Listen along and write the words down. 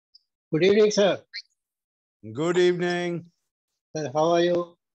Good evening, sir. Good evening. Sir, how are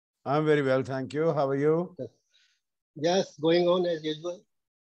you? I'm very well, thank you. How are you? Just going on as usual.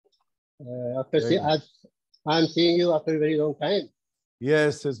 Very good. I'm seeing you after a very long time.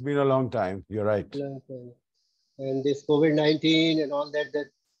 Yes, it's been a long time. You're right. And this COVID-19 and all that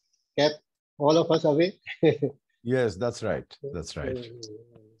kept all of us away. Yes, that's right. That's right.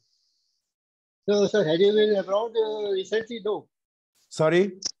 So, sir, have you been abroad recently? No.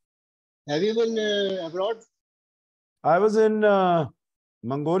 Sorry? Have you been abroad? I was in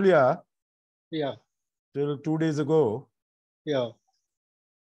Mongolia. Yeah. Till 2 days ago. Yeah.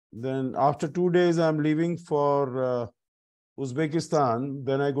 Then after 2 days, I'm leaving for Uzbekistan.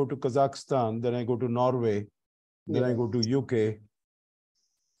 Then I go to Kazakhstan. Then I go to Norway. Then I go to UK.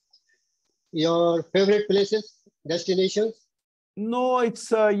 Your favorite places, destinations? No, it's,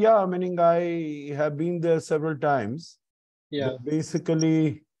 yeah, meaning I have been there several times. Yeah. But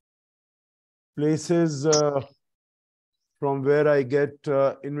basically, places from where I get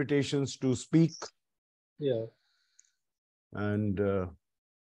invitations to speak. Yeah. And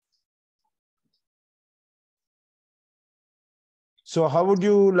so how would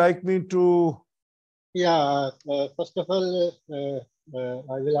you like me to? Yeah, first of all,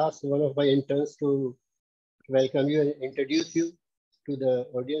 I will ask one of my interns to welcome you and introduce you to the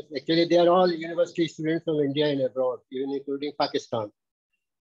audience. Actually, they are all university students from India and abroad, even including Pakistan,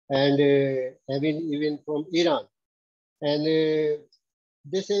 and even from Iran. And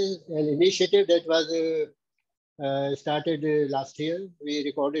this is an initiative that was started last year. We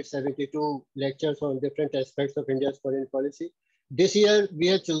recorded 72 lectures on different aspects of India's foreign policy. This year, we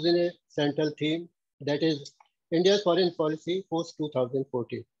have chosen a central theme, that is India's foreign policy post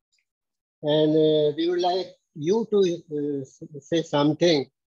 2014. And we would like you to say something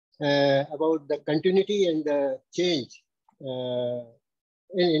about the continuity and the change in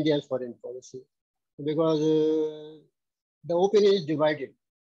India's foreign policy. Because the opinion is divided.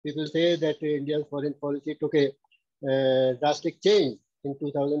 People say that India's foreign policy took a drastic change in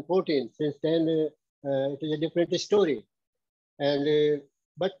 2014. Since then, it is a different story. And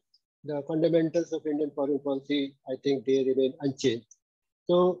but the fundamentals of Indian foreign policy, I think they remain unchanged.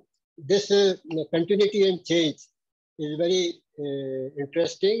 So this continuity and change is very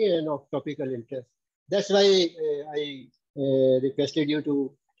interesting and of topical interest. That's why I requested you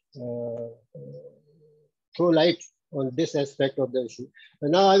to throw light on this aspect of the issue.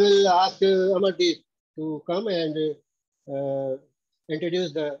 And now I will ask Amardeep to come and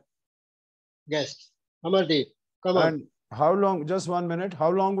introduce the guests. Amardeep, come on. And how long, just 1 minute, how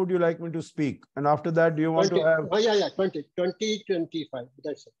long would you like me to speak? And after that, do you want 20, to have? Oh, yeah, 2025,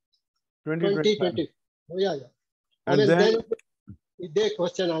 that's it. 2020. Oh, yeah. And then the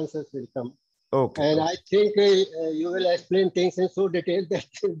question answers will come. Okay. And I think you will explain things in so detail that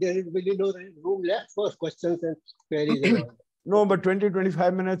there is really no room left for questions and queries and all. No, but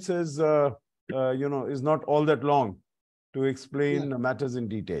 20-25 minutes is, is not all that long to explain matters in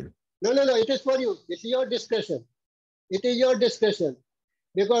detail. No, it is for you. This is your discussion. It is your discussion.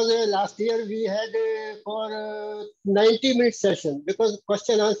 Because last year we had for 90-minute session, because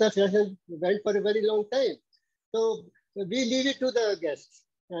question answer session went for a very long time. So we leave it to the guests.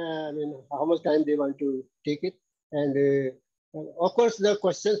 I mean, how much time they want to take it. And of course, the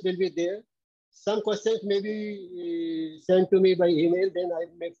questions will be there. Some questions may be sent to me by email, then I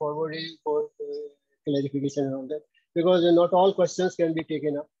may forward it for clarification and all that. Because not all questions can be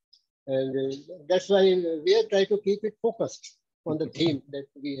taken up. And that's why we have tried to keep it focused on the theme that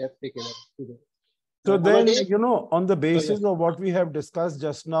we have taken up today. So then, on the basis of what we have discussed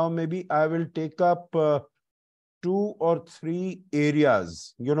just now, maybe I will take up 2 or 3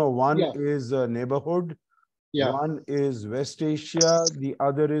 areas. One is neighborhood, one is West Asia, the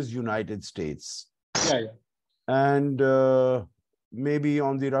other is United States. And maybe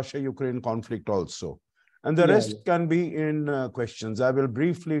on the Russia-Ukraine conflict also. And the rest can be in questions. I will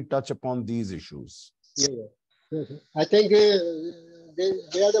briefly touch upon these issues. I think they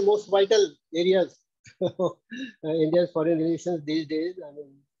are the most vital areas of India's foreign relations these days. I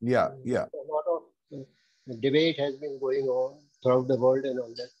mean, a lot of debate has been going on throughout the world and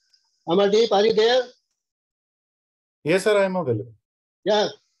all that. Amardeep, are you there? Yes, sir, I am available. Yeah,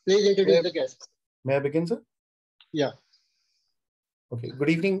 please introduce the guest. May I begin, sir? Yeah. Okay, good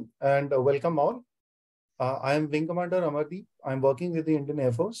evening and welcome all. I am Wing Commander Amardeep. I am working with the Indian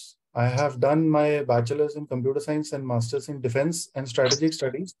Air Force. I have done my bachelor's in computer science and master's in defense and strategic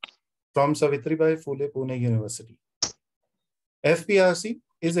studies from Savitribai Phule Pune University. FPRC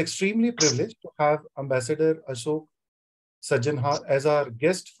is extremely privileged to have Ambassador Ashok Sajjanhar as our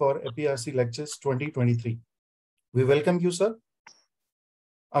guest for FPRC Lectures 2023. We welcome you, sir.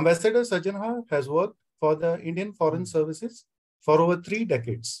 Ambassador Sajjanhar has worked for the Indian Foreign Services for over 3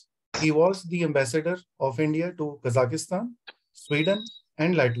 decades. He was the ambassador of India to Kazakhstan, Sweden,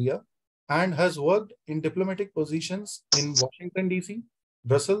 and Latvia, and has worked in diplomatic positions in Washington, D.C.,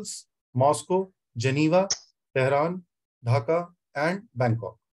 Brussels, Moscow, Geneva, Tehran, Dhaka, and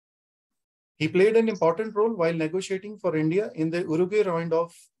Bangkok. He played an important role while negotiating for India in the Uruguay round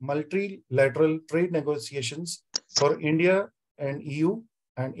of multilateral trade negotiations for India and EU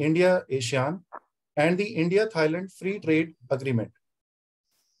and India-ASEAN and the India-Thailand Free Trade Agreement.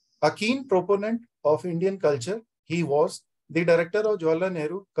 A keen proponent of Indian culture, he was the director of Jawaharlal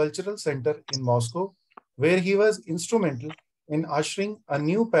Nehru Cultural Center in Moscow, where he was instrumental in ushering a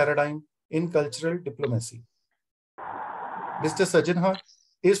new paradigm in cultural diplomacy. Mr. Sajjanhar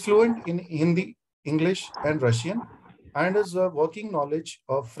is fluent in Hindi, English, and Russian, and has a working knowledge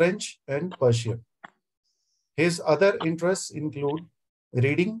of French and Persian. His other interests include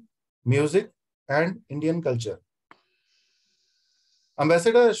reading, music, and Indian culture.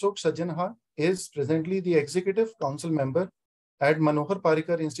 Ambassador Ashok Sajjanhar is presently the Executive Council member at Manohar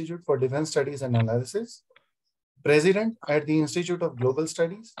Parrikar Institute for Defense Studies and Analysis, President at the Institute of Global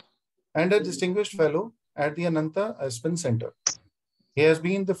Studies, and a Distinguished Fellow at the Ananta Aspen Center. He has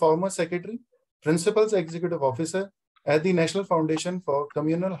been the former Secretary, Principal Executive Officer at the National Foundation for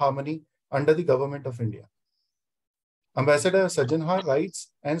Communal Harmony under the Government of India. Ambassador Sajjanhar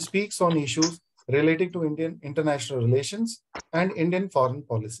writes and speaks on issues related to Indian international relations and Indian foreign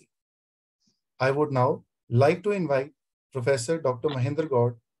policy. I would now like to invite Professor Dr. Mahendra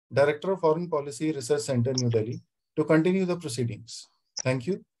Gaud, Director of Foreign Policy Research Center, New Delhi, to continue the proceedings. Thank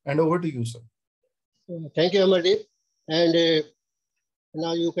you, and over to you, sir. Thank you, Amardeep. And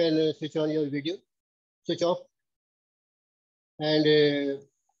now you can switch on your video, switch off. And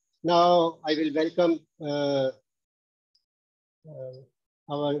now I will welcome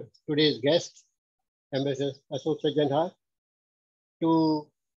our today's guest, Ambassador Ashok Sajjanhar, to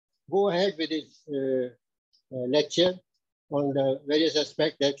go ahead with his lecture on the various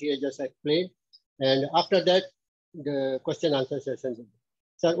aspects that he has just explained. And after that, the question answer session.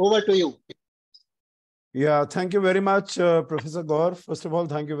 Sir, over to you. Yeah, thank you very much, Professor Gaur. First of all,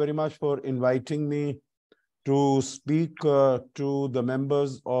 thank you very much for inviting me to speak to the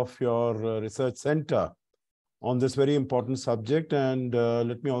members of your research center on this very important subject. And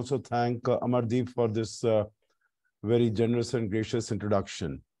let me also thank Amardeep for this very generous and gracious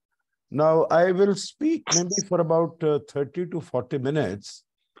introduction. Now, I will speak maybe for about 30 to 40 minutes.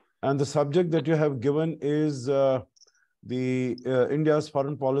 And the subject that you have given is India's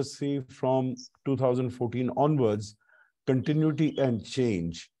foreign policy from 2014 onwards, continuity and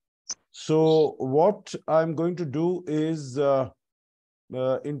change. So what I'm going to do is,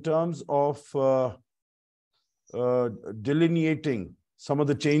 in terms of delineating some of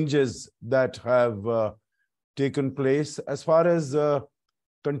the changes that have taken place. As far as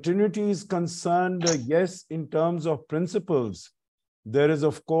continuity is concerned, yes, in terms of principles, there is,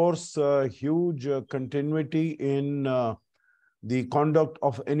 of course, a huge continuity in the conduct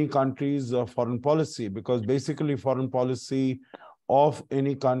of any country's foreign policy, because basically foreign policy of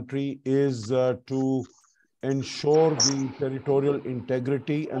any country is to ensure the territorial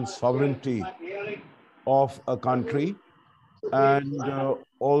integrity and sovereignty of a country, and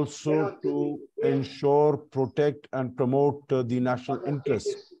also to ensure, protect, and promote the national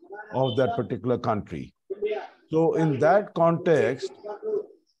interests of that particular country. So in that context,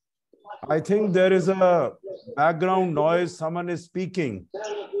 I think there is a background noise. Someone is speaking.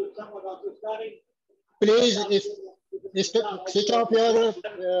 Please switch off your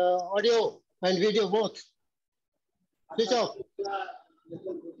audio and video both. Switch off.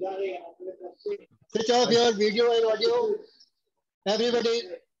 Switch off your video and audio. Everybody,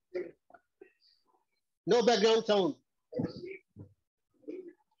 no background sound.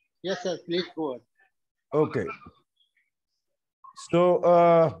 Yes, sir, please go on. Okay.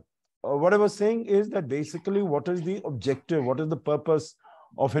 So what I was saying is that basically what is the objective, what is the purpose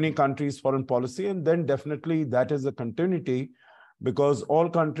of any country's foreign policy? And then definitely that is a continuity, because all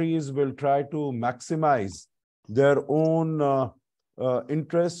countries will try to maximize their own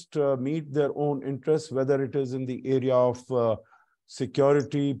interest, meet their own interests, whether it is in the area of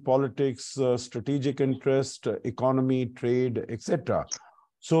security, politics, strategic interest, economy, trade, etc.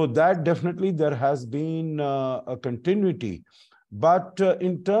 So that definitely there has been a continuity. But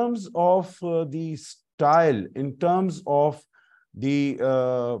in terms of the style, in terms of the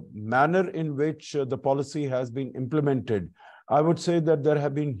manner in which the policy has been implemented, I would say that there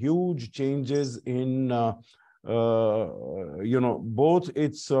have been huge changes in both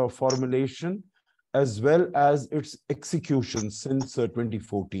its formulation as well as its execution since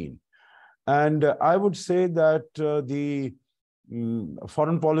 2014. And I would say that the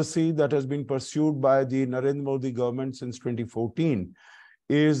foreign policy that has been pursued by the Narendra Modi government since 2014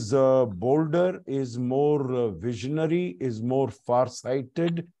 is bolder, is more visionary, is more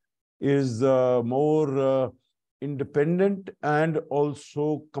far-sighted, is more independent, and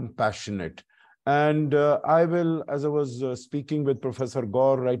also compassionate. And I will, as I was speaking with Professor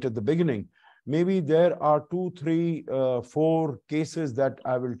Gaur right at the beginning, maybe there are 2, 3, 4 cases that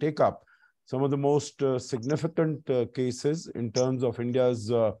I will take up, some of the most significant cases in terms of India's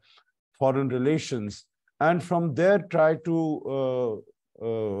foreign relations, and from there try to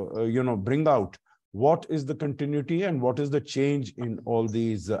bring out what is the continuity and what is the change in all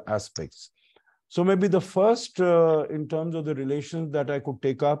these aspects. So maybe the first in terms of the relations that I could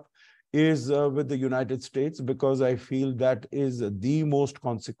take up is with the United States, because I feel that is the most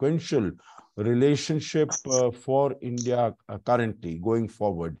consequential relationship for India currently going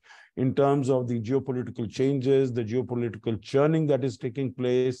forward in terms of the geopolitical changes, the geopolitical churning that is taking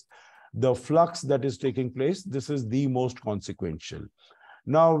place, the flux that is taking place. This is the most consequential.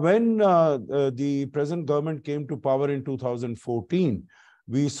 Now, when the present government came to power in 2014,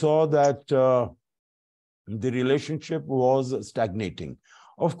 we saw that the relationship was stagnating.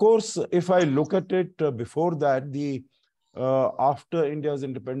 Of course, if I look at it before that, after India's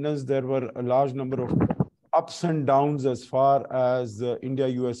independence, there were a large number of ups and downs as far as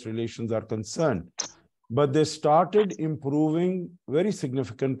India-US relations are concerned. But they started improving very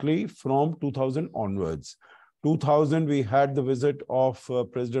significantly from 2000 onwards. 2000, we had the visit of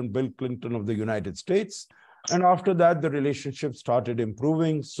President Bill Clinton of the United States. And after that, the relationship started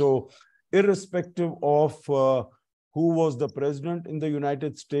improving. So irrespective of who was the president in the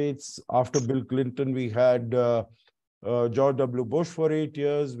United States, after Bill Clinton, we had George W. Bush for 8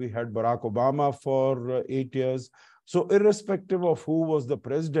 years. We had Barack Obama for 8 years. So irrespective of who was the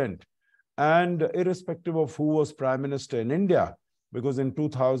president and irrespective of who was prime minister in India, because in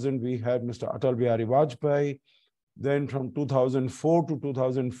 2000, we had Mr. Atal Bihari Vajpayee. Then from 2004 to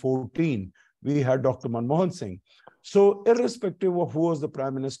 2014, we had Dr. Manmohan Singh. So irrespective of who was the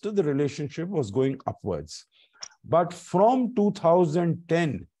prime minister, the relationship was going upwards. But from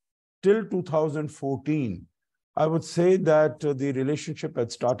 2010 till 2014, I would say that the relationship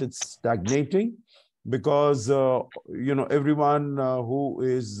had started stagnating because, everyone who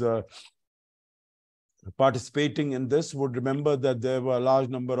is participating in this would remember that there were a large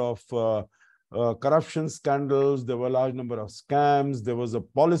number of corruption scandals, there were a large number of scams, there was a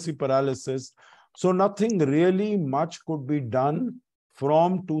policy paralysis. So nothing really much could be done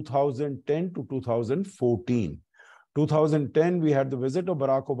from 2010 to 2014. 2010, we had the visit of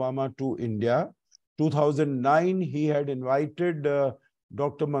Barack Obama to India. 2009, he had invited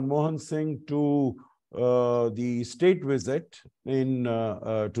Dr. Manmohan Singh to the state visit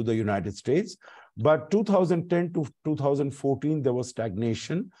to the United States. But 2010 to 2014, there was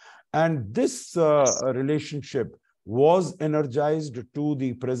stagnation. And this relationship was energized to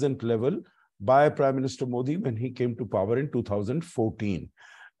the present level by Prime Minister Modi when he came to power in 2014.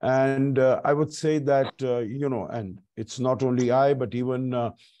 And I would say that, and it's not only I, but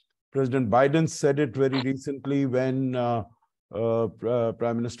even President Biden said it very recently when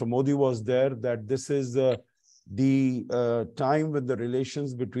Prime Minister Modi was there, that this is the time when the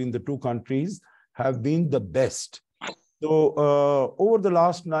relations between the two countries have been the best. So over the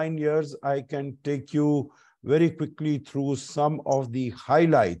last 9 years, I can take you very quickly through some of the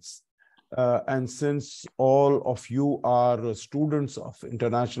highlights. And since all of you are students of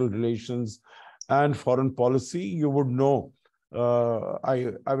international relations and foreign policy, you would know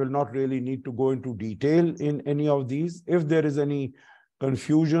I will not really need to go into detail in any of these. If there is any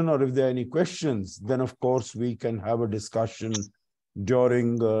confusion or if there are any questions, then of course we can have a discussion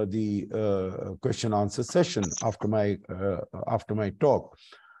during the question answer session after my talk.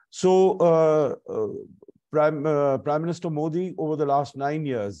 So Prime Minister Modi, over the last 9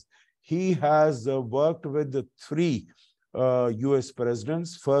 years, he has worked with the 3 US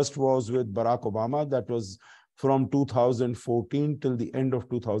presidents. First was with Barack Obama, that was from 2014 till the end of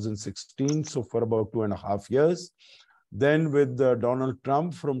 2016, so for about 2.5 years. Then with Donald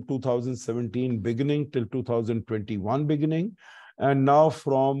Trump from 2017 beginning till 2021 beginning. And now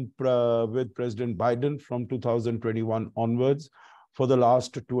with President Biden from 2021 onwards for the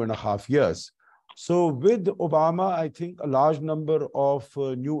last 2.5 years. So with Obama, I think a large number of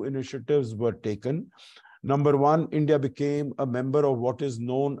new initiatives were taken. Number one, India became a member of what is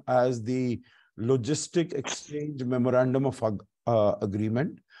known as the Logistic Exchange Memorandum of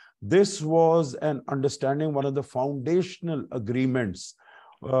Agreement. This was an understanding, one of the foundational agreements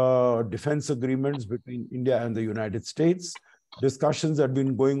defense agreements between India and the United States. Discussions had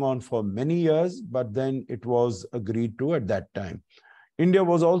been going on for many years, but then it was agreed to at that time. India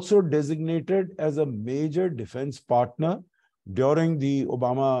was also designated as a major defense partner during the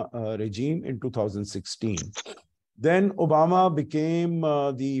Obama regime in 2016. Then Obama became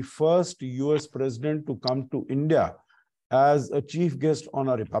the first US president to come to India as a chief guest on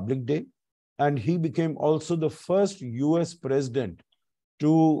a Republic Day. And he became also the first US president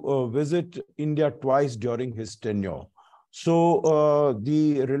to visit India twice during his tenure. So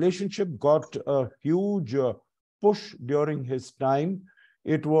the relationship got a huge push during his time.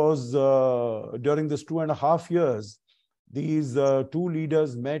 It was during this 2.5 years, these two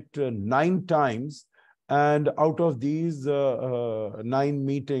leaders met 9 times. And out of these 9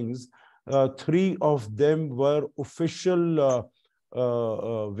 meetings, 3 of them were official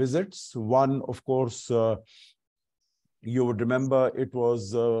visits. One, of course, you would remember it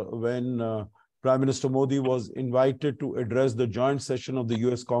was when Prime Minister Modi was invited to address the joint session of the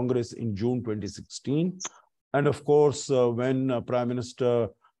US Congress in June 2016. And of course, when Prime Minister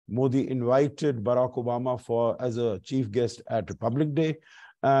Modi invited Barack Obama as a chief guest at Republic Day,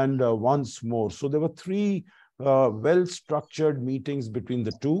 and once more. So there were 3 well-structured meetings between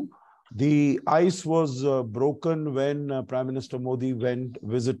the two. The ice was broken when Prime Minister Modi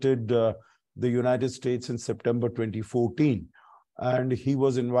visited the United States in September 2014. And he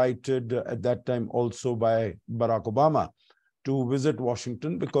was invited at that time also by Barack Obama to visit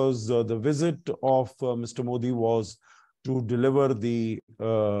Washington, because the visit of Mr. Modi was to deliver the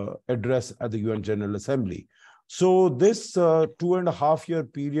address at the UN General Assembly. So this 2.5-year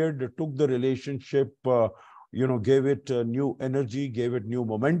period took the relationship, gave it new energy, gave it new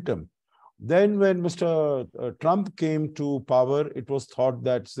momentum. Then when Mr. Trump came to power, it was thought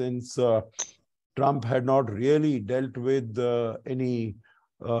that since Trump had not really dealt with any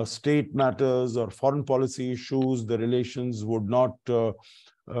state matters or foreign policy issues, the relations would not,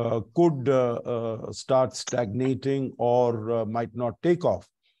 could start stagnating or might not take off.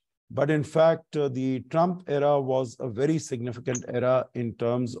 But in fact, the Trump era was a very significant era in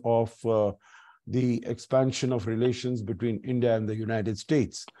terms of the expansion of relations between India and the United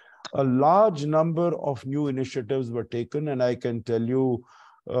States. A large number of new initiatives were taken, and I can tell you,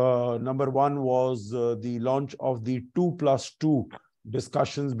 number one was the launch of the 2+2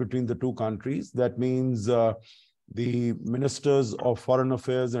 discussions between the two countries. That means the ministers of foreign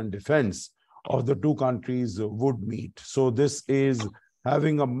affairs and defense of the two countries would meet. So this is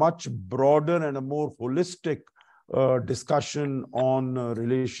having a much broader and a more holistic discussion on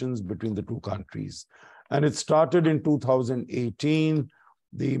relations between the two countries. And it started in 2018.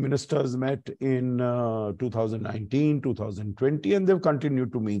 The ministers met in 2019, 2020, and they've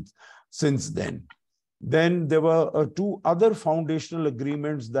continued to meet since then. Then there were 2 other foundational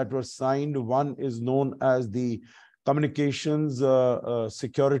agreements that were signed. One is known as the Communications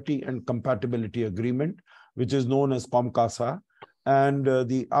Security and Compatibility Agreement, which is known as COMCASA. And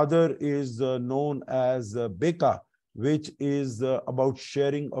the other is known as BECA, which is about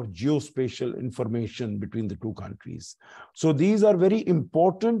sharing of geospatial information between the two countries. So these are very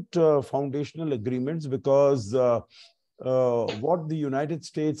important foundational agreements, because what the United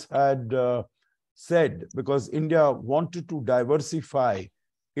States had said, because India wanted to diversify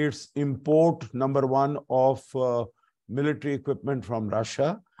its import, number one, of military equipment from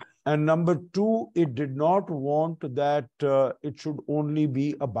Russia. And number 2, it did not want that it should only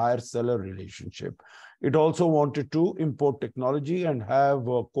be a buyer-seller relationship. It also wanted to import technology and have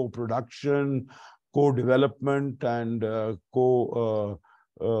co-production, co-development, and co-designing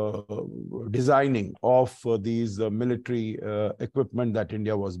of these military equipment that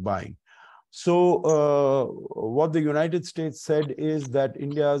India was buying. So what the United States said is that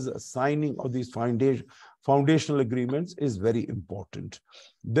India's signing of these foundational agreements is very important.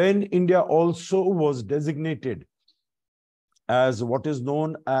 Then India also was designated as what is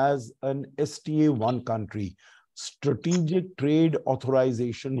known as an STA1 country, Strategic Trade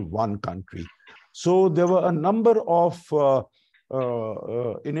Authorization 1 country. So there were a number of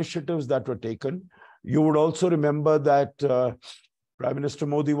initiatives that were taken. You would also remember that Prime Minister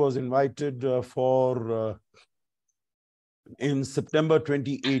Modi was invited in September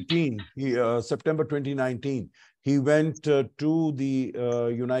 2018, September 2019, he went to the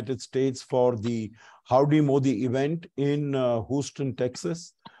United States for the Howdy Modi event in Houston,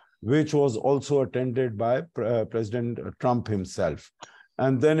 Texas, which was also attended by President Trump himself.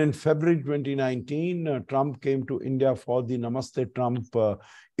 And then in February 2019, Trump came to India for the Namaste Trump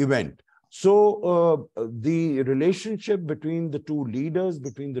event. So the relationship between the two leaders,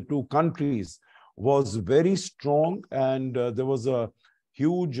 between the two countries, was very strong, and there was a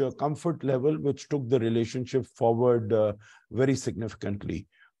huge comfort level, which took the relationship forward very significantly.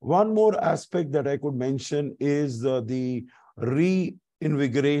 One more aspect that I could mention is the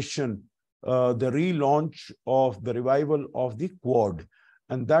reinvigoration, the relaunch of the revival of the Quad.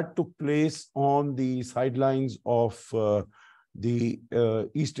 And that took place on the sidelines of the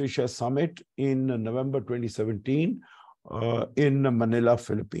East Asia Summit in November 2017 in Manila,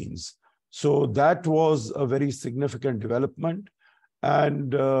 Philippines. So that was a very significant development.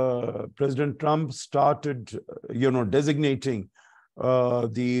 And President Trump started, designating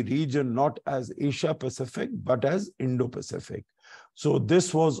the region not as Asia-Pacific, but as Indo-Pacific. So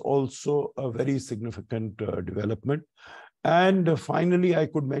this was also a very significant development. And finally, I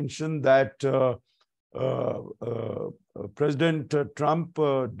could mention that President Trump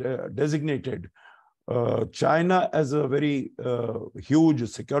designated China as a very huge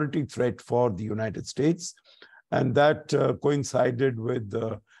security threat for the United States. And that coincided with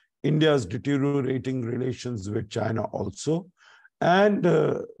India's deteriorating relations with China also. And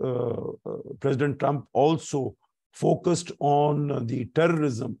President Trump also focused on the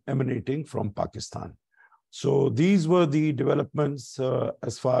terrorism emanating from Pakistan. So these were the developments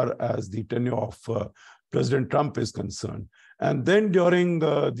as far as the tenure of President Trump is concerned. And then during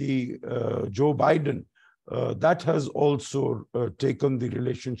the Joe Biden, that has also taken the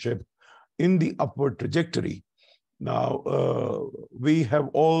relationship in the upward trajectory. Now, we have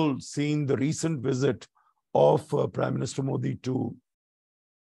all seen the recent visit of Prime Minister Modi to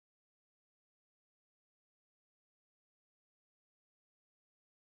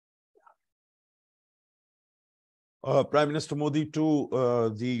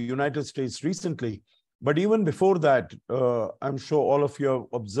the United States recently. But even before that, I'm sure all of you have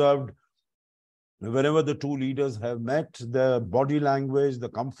observed whenever the two leaders have met, the body language, the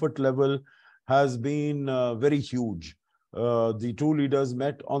comfort level has been very huge. The two leaders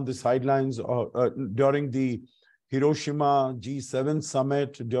met on the sidelines during the Hiroshima G7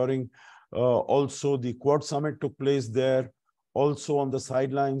 summit, during also the Quad summit took place there, also on the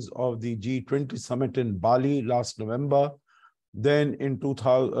sidelines of the G20 summit in Bali last November. Then in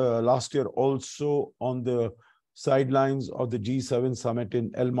last year also on the sidelines of the G7 summit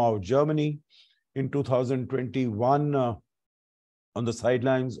in Elmau, Germany. In 2021 on the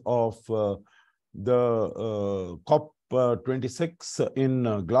sidelines of the COP26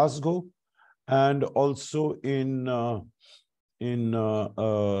 in Glasgow, and also at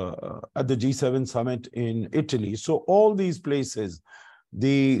the G7 summit in Italy. So all these places,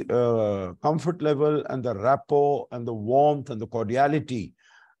 the comfort level and the rapport and the warmth and the cordiality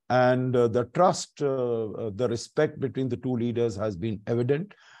and the trust, the respect between the two leaders has been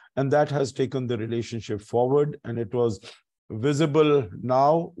evident, and that has taken the relationship forward. And it was visible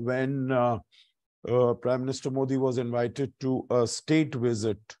now when Prime Minister Modi was invited to a state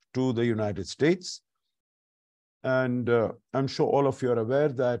visit to the United States. And I'm sure all of you are aware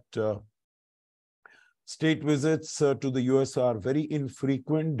that state visits to the US are very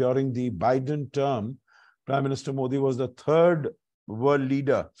infrequent. During the Biden term, Prime Minister Modi was the third world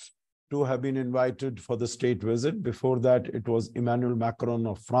leader to have been invited for the state visit. Before that, it was Emmanuel Macron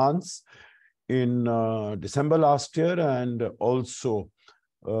of France in December last year, and also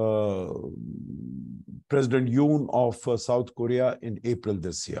President Yoon of South Korea in April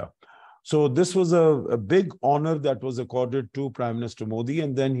this year. So this was a big honor that was accorded to Prime Minister Modi,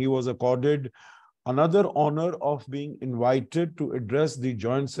 and then he was accorded another honor of being invited to address the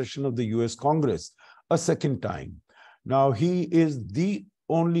joint session of the US Congress a second time. Now, he is the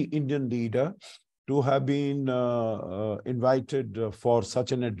only Indian leader to have been invited for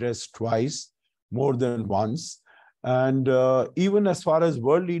such an address twice, more than once. And even as far as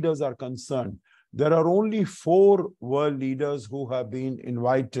world leaders are concerned, there are only 4 world leaders who have been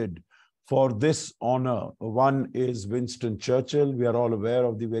invited for this honor. One is Winston Churchill. We are all aware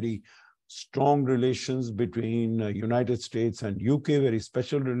of the very strong relations between United States and UK, very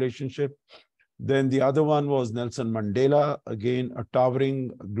special relationship. Then the other one was Nelson Mandela, again, a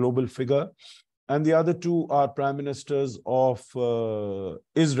towering global figure. And the other 2 are prime ministers of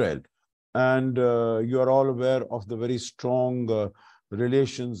Israel. And you are all aware of the very strong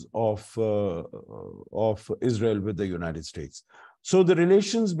relations of Israel with the United States. So the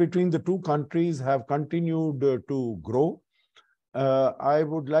relations between the 2 countries have continued to grow. I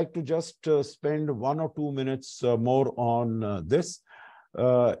would like to just spend 1 or 2 minutes more on this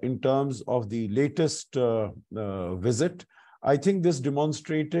in terms of the latest visit. I think this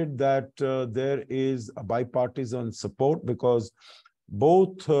demonstrated that there is a bipartisan support, because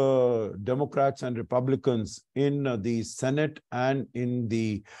both Democrats and Republicans in the Senate and in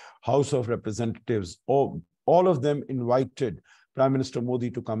the House of Representatives, all of them invited Prime Minister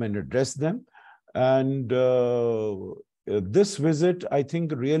Modi to come and address them. And this visit, I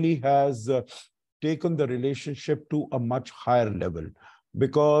think, really has taken the relationship to a much higher level,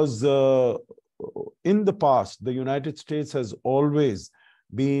 because in the past, the United States has always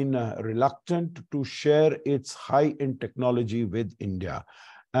been reluctant to share its high-end technology with India.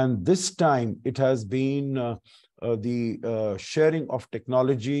 And this time it has been the sharing of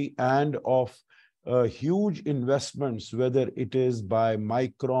technology and of huge investments, whether it is by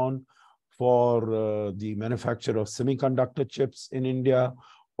Micron for the manufacture of semiconductor chips in India,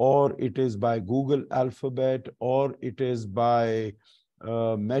 or it is by Google Alphabet, or it is by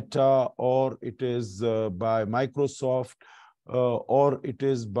Meta, or it is by Microsoft, or it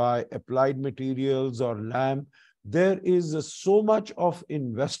is by Applied Materials or Lam. There is so much of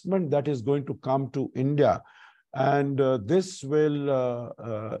investment that is going to come to India, and this will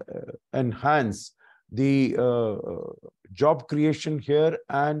enhance the job creation here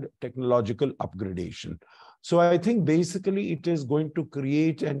and technological upgradation. So I think basically it is going to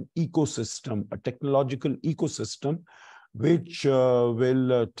create an ecosystem, a technological ecosystem, which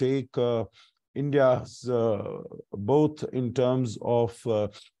will take India's both in terms of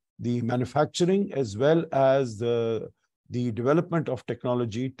the manufacturing as well as the development of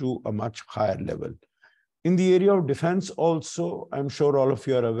technology to a much higher level. In the area of defense also, I'm sure all of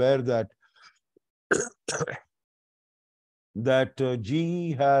you are aware that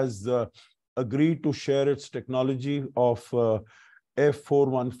GE has agreed to share its technology of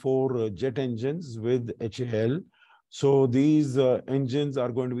F414 jet engines with HAL. So these engines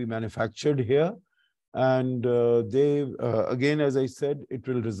are going to be manufactured here. And again, as I said, it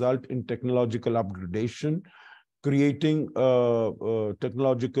will result in technological upgradation, creating a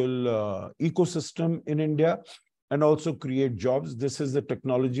technological ecosystem in India, and also create jobs. This is the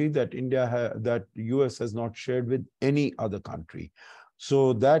technology that that US has not shared with any other country.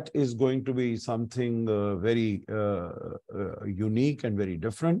 So that is going to be something very unique and very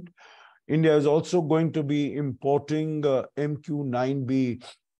different. India is also going to be importing MQ-9B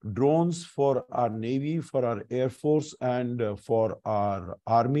drones for our Navy, for our Air Force, and for our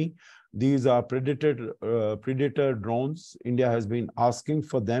Army. These are Predator drones. India has been asking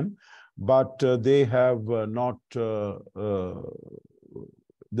for them, but they have not, the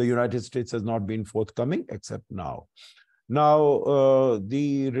United States has not been forthcoming except now. Now,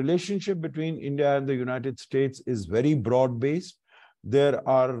 the relationship between India and the United States is very broad-based. There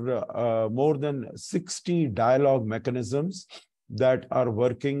are more than 60 dialogue mechanisms that are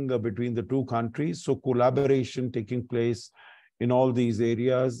working between the two countries. So collaboration taking place in all these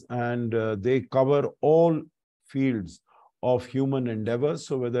areas, and they cover all fields of human endeavors.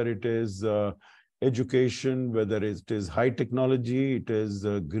 So whether it is education, whether it is high technology, it is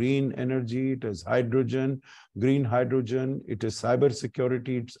green energy, it is hydrogen, green hydrogen, it is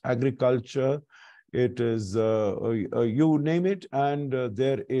cybersecurity, it's agriculture, it is, you name it, and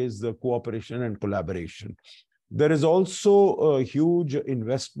there is cooperation and collaboration. There is also huge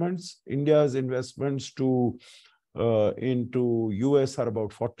investments. India's investments into US are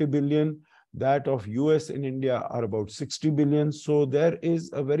about 40 billion. That of US in India are about 60 billion. So there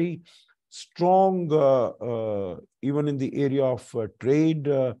is a very strong, even in the area of trade,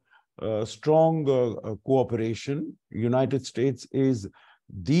 strong cooperation. United States is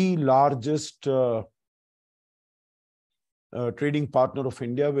the largest trading partner of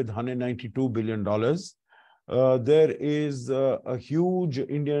India with $192 billion. There is a huge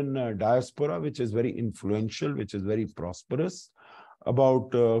Indian diaspora, which is very influential, which is very prosperous,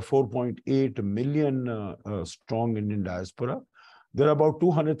 about 4.8 million strong Indian diaspora. There are about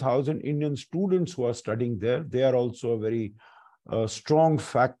 200,000 Indian students who are studying there. They are also a very strong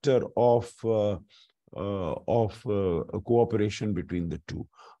factor of cooperation between the two.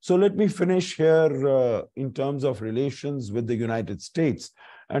 So let me finish here in terms of relations with the United States.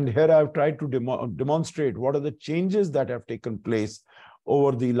 And here I've tried to demonstrate what are the changes that have taken place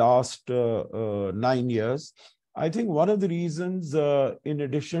over the last 9 years. I think one of the reasons, in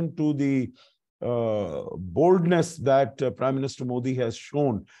addition to the boldness that Prime Minister Modi has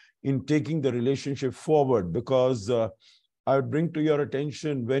shown in taking the relationship forward, because I would bring to your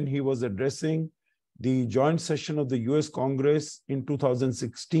attention when he was addressing the joint session of the US Congress in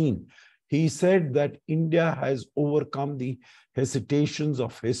 2016, he said that India has overcome the hesitations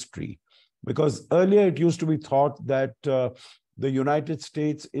of history. Because earlier it used to be thought that the United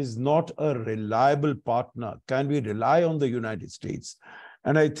States is not a reliable partner. Can we rely on the United States?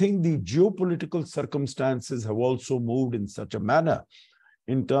 And I think the geopolitical circumstances have also moved in such a manner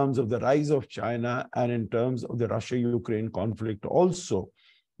in terms of the rise of China and in terms of the Russia-Ukraine conflict also,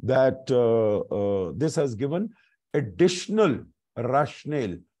 that this has given additional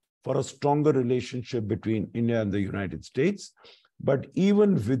rationale for a stronger relationship between India and the United States. But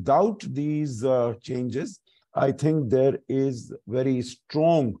even without these changes, I think there is very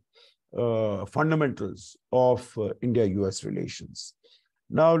strong fundamentals of India-US relations.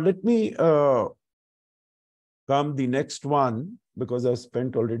 Now, let me come the next one, because I've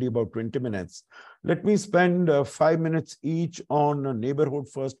spent already about 20 minutes. Let me spend 5 minutes each on a neighborhood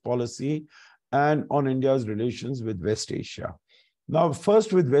first policy and on India's relations with West Asia. Now,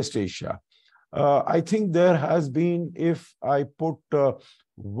 first with West Asia, I think there has been, if I put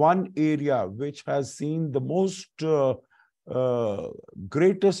one area which has seen the most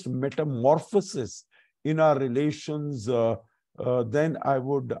greatest metamorphosis in our relations, then I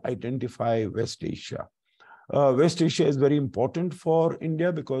would identify West Asia. West Asia is very important for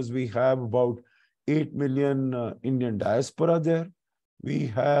India because we have about 8 million Indian diaspora there. We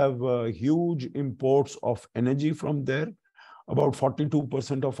have huge imports of energy from there. About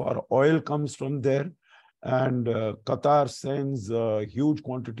 42% of our oil comes from there. And Qatar sends huge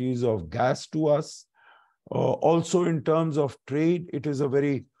quantities of gas to us. Also, in terms of trade, it is a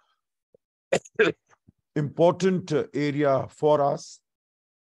very important area for us.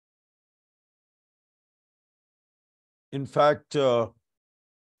 In fact,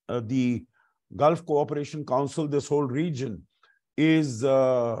 the Gulf Cooperation Council, this whole region, is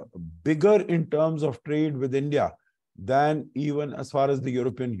bigger in terms of trade with India than even as far as the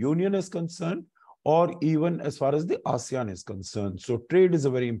European Union is concerned, or even as far as the ASEAN is concerned. So trade is a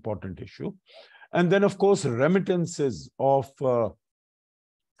very important issue. And then, of course, remittances of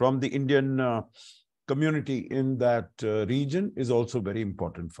from the Indian community in that region is also very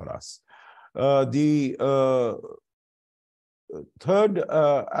important for us. The third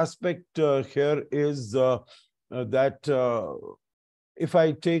aspect here is that if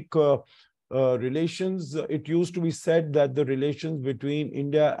I take relations, it used to be said that the relations between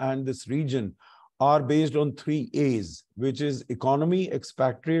India and this region are based on 3 A's, which is economy,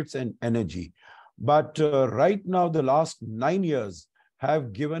 expatriates, and energy. But right now, the last 9 years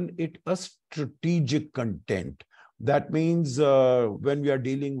have given it a strategic content. That means when we are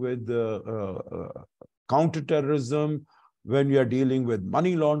dealing with counterterrorism, when we are dealing with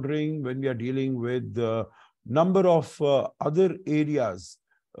money laundering, when we are dealing with a number of other areas,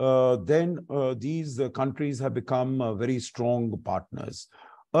 then these countries have become very strong partners.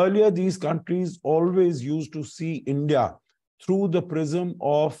 Earlier, these countries always used to see India through the prism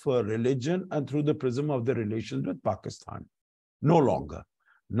of religion and through the prism of the relations with Pakistan. No longer.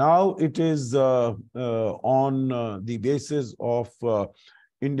 Now it is on the basis of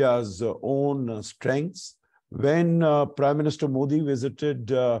India's own strengths. When Prime Minister Modi visited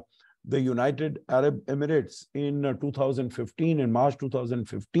the United Arab Emirates in 2015, in March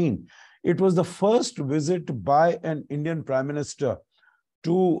 2015, it was the first visit by an Indian Prime Minister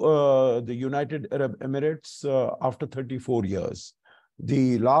to the United Arab Emirates after 34 years.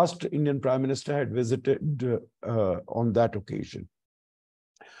 The last Indian Prime Minister had visited on that occasion.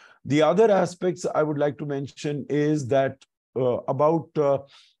 The other aspects I would like to mention is that about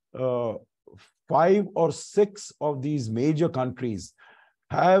 5 or 6 of these major countries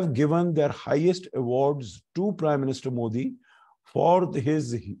have given their highest awards to Prime Minister Modi for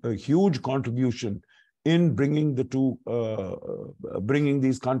his huge contribution in bringing bringing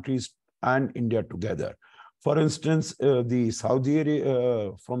these countries and India together. For instance, from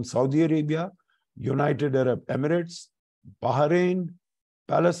Saudi Arabia, United Arab Emirates, Bahrain,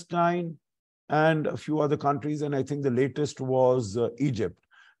 Palestine, and a few other countries, and I think the latest was Egypt,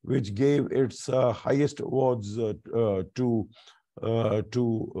 which gave its highest awards to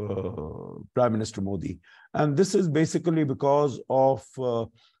Prime Minister Modi. And this is basically because of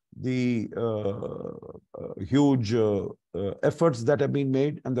the huge efforts that have been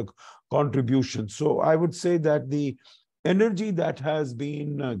made and the contribution. So I would say that the energy that has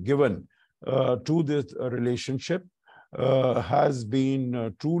been given to this relationship has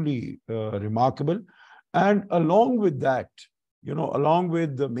been truly remarkable. And along with that, along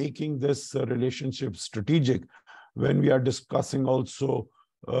with making this relationship strategic, when we are discussing also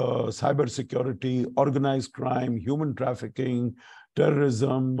cybersecurity, organized crime, human trafficking,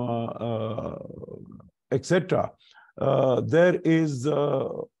 terrorism, etc., there is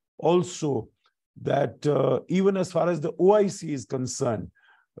also that even as far as the OIC is concerned,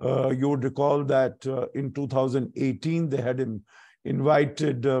 you would recall that in 2018, they had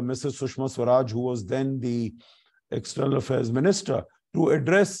invited Mrs. Sushma Swaraj, who was then the External Affairs Minister, to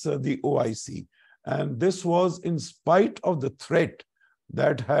address the OIC. And this was in spite of the threat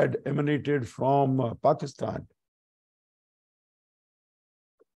that had emanated from Pakistan.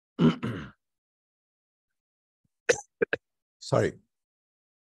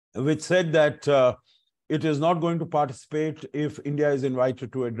 which said that it is not going to participate if India is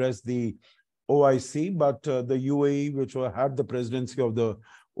invited to address the OIC, but the UAE, which had the presidency of the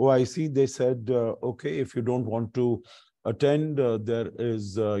OIC, they said, okay, if you don't want to attend, there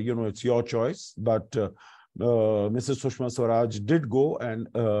is, it's your choice. But Mrs. Sushma Swaraj did go and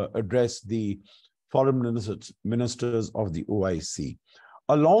address the foreign ministers of the OIC.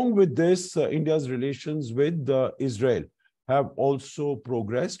 Along with this, India's relations with Israel have also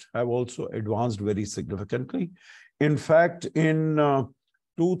progressed, have also advanced very significantly. In fact, in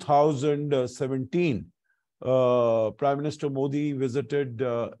 2017, Prime Minister Modi visited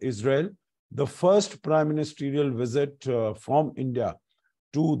Israel, the first prime ministerial visit from India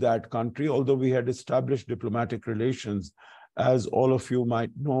to that country, although we had established diplomatic relations, as all of you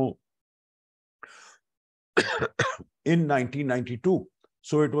might know, in 1992.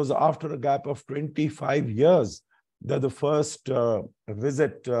 So it was after a gap of 25 years that the first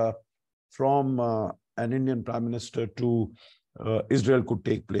visit from an Indian prime minister to Israel could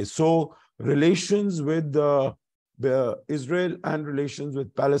take place. So relations with Israel and relations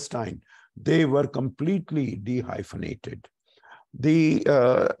with Palestine, they were completely dehyphenated. The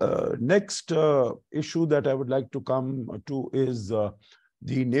next issue that I would like to come to is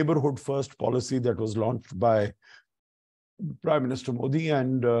the neighborhood first policy that was launched by Prime Minister Modi,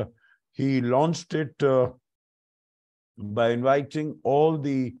 and he launched it by inviting all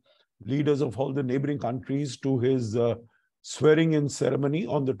the leaders of all the neighboring countries to his swearing-in ceremony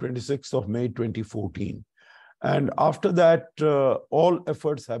on the 26th of May 2014. And after that, all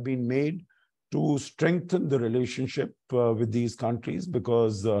efforts have been made to strengthen the relationship with these countries,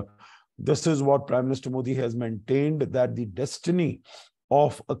 because this is what Prime Minister Modi has maintained, that the destiny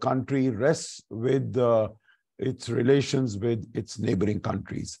of a country rests with its relations with its neighboring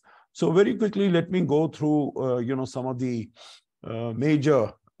countries. So very quickly, let me go through, some of the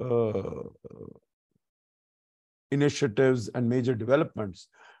major initiatives and major developments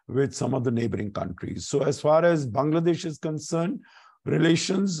with some of the neighboring countries. So as far as Bangladesh is concerned,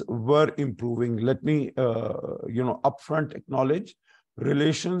 relations were improving. Let me, upfront acknowledge,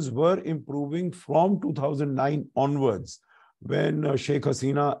 relations were improving from 2009 onwards, when Sheikh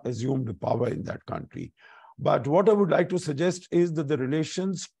Hasina assumed power in that country. But what I would like to suggest is that the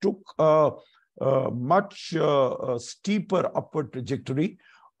relations took a much steeper upward trajectory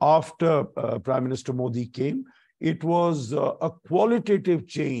after Prime Minister Modi came. It was a qualitative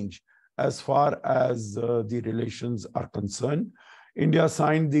change as far as the relations are concerned. India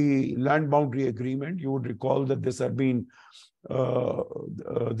signed the land boundary agreement. You would recall that this had been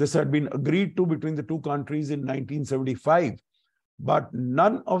agreed to between the two countries in 1975, but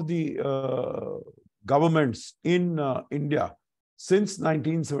none of the governments in India since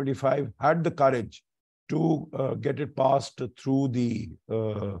 1975 had the courage to get it passed through the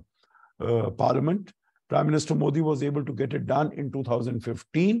parliament. Prime Minister Modi was able to get it done in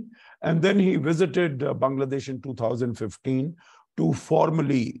 2015, and then he visited Bangladesh in 2015 to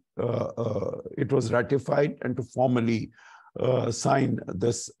formally, it was ratified, and to formally sign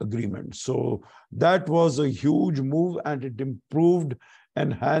this agreement. So that was a huge move, and it improved,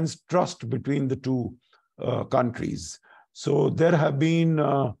 enhanced trust between the two countries. So there have been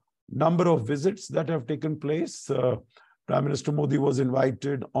a number of visits that have taken place. Prime Minister Modi was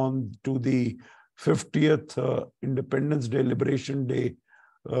invited on to the 50th Independence Day, Liberation Day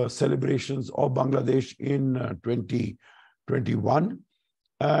celebrations of Bangladesh in 2021.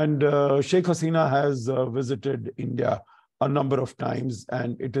 And Sheikh Hasina has visited India a number of times,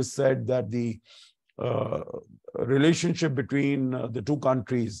 and it is said that the relationship between the two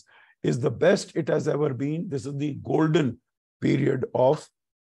countries is the best it has ever been. This is the golden period of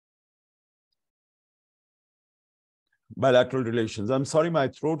bilateral relations. I'm sorry, my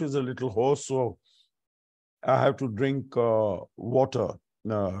throat is a little hoarse, so I have to drink water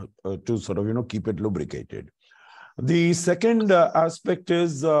to sort of, keep it lubricated. The second aspect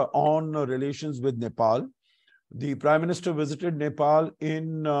is on relations with Nepal. The Prime Minister visited Nepal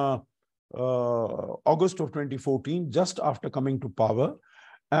in August of 2014, just after coming to power.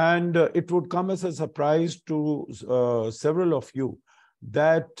 And it would come as a surprise to several of you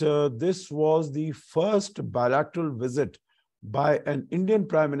that this was the first bilateral visit by an Indian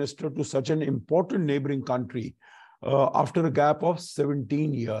Prime Minister to such an important neighboring country after a gap of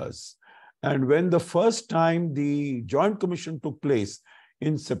 17 years. And when the first time the Joint Commission took place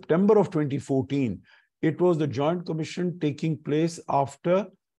in September of 2014, it was the Joint Commission taking place after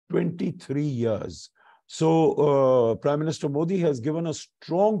 23 years. So Prime Minister Modi has given a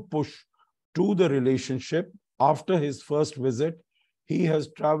strong push to the relationship. After his first visit, he has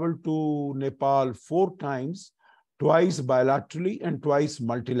traveled to Nepal 4 times twice bilaterally and twice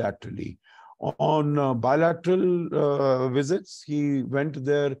multilaterally. On bilateral visits, he went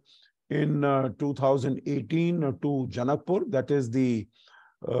there in 2018 to Janakpur, that is the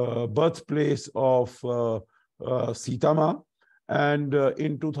birthplace of Sita Ma. And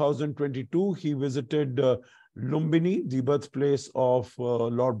in 2022, he visited Lumbini, the birthplace of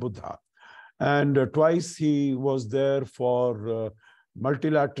Lord Buddha. And twice he was there for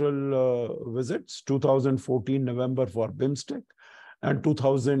multilateral visits, 2014 November for BIMSTEC, and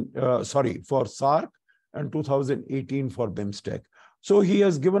for SAARC, and 2018 for BIMSTEC. So he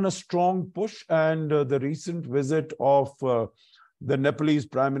has given a strong push, and the recent visit of the Nepalese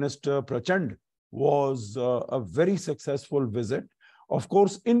Prime Minister Prachand was a very successful visit. Of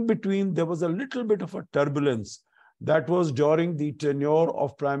course, in between, there was a little bit of a turbulence. That was during the tenure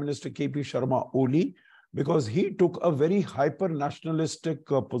of Prime Minister KP Sharma Oli, because he took a very hyper-nationalistic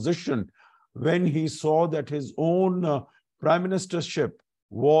position when he saw that his own prime ministership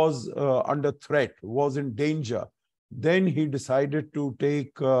was under threat, was in danger. Then he decided to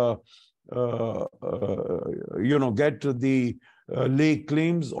take, get the lay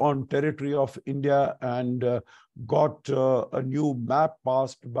claims on territory of India, and got a new map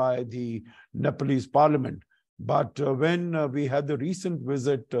passed by the Nepalese parliament. But when we had the recent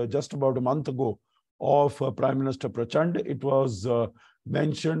visit just about a month ago of Prime Minister Prachand, it was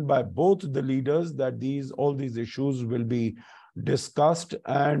mentioned by both the leaders that all these issues will be discussed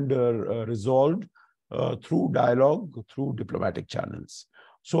and resolved through dialogue, through diplomatic channels.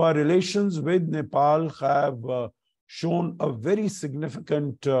 So our relations with Nepal have shown a very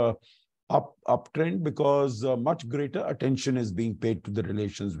significant uptrend, because much greater attention is being paid to the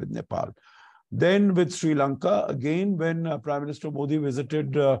relations with Nepal. Then with Sri Lanka, again, when Prime Minister Modi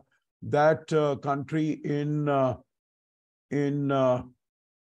visited that country in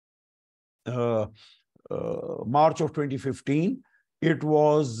March of 2015, it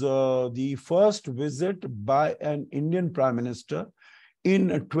was the first visit by an Indian Prime Minister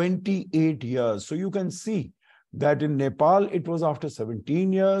in 28 years. So you can see that in Nepal, it was after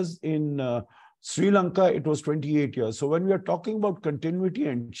 17 years. In Sri Lanka, it was 28 years. So when we are talking about continuity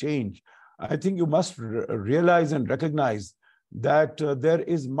and change, I think you must realize and recognize that there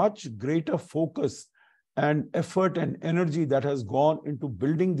is much greater focus and effort and energy that has gone into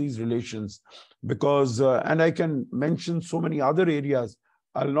building these relations. Because, and I can mention so many other areas,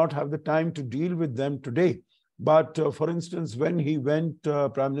 I'll not have the time to deal with them today. But for instance, when he went,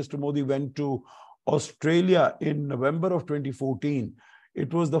 Prime Minister Modi went to Australia in November of 2014,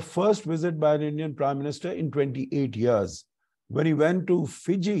 it was the first visit by an Indian Prime Minister in 28 years. When he went to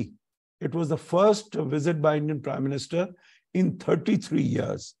Fiji, it was the first visit by Indian Prime Minister in 33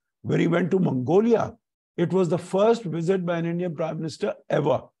 years. When he went to Mongolia, it was the first visit by an Indian Prime Minister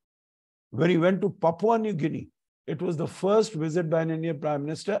ever. When he went to Papua New Guinea, it was the first visit by an Indian Prime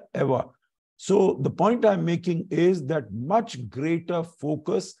Minister ever. So the point I'm making is that much greater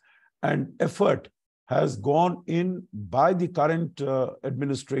focus and effort has gone in by the current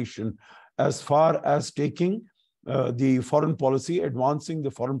administration as far as taking the foreign policy, advancing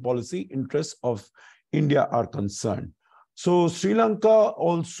the foreign policy interests of India are concerned. So Sri Lanka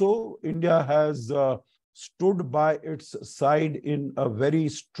also, India has stood by its side in a very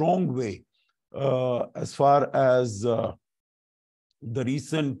strong way as far as the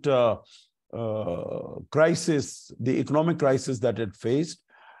recent crisis, the economic crisis that it faced.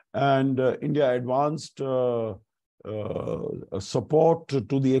 And India advanced support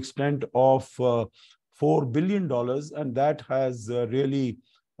to the extent of $4 billion. And that has really,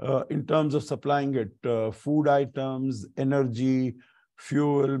 in terms of supplying it, food items, energy,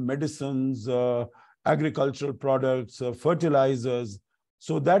 fuel, medicines, agricultural products, fertilizers.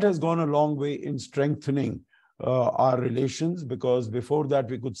 So that has gone a long way in strengthening our relations, because before that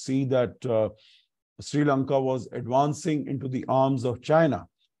we could see that Sri Lanka was advancing into the arms of China.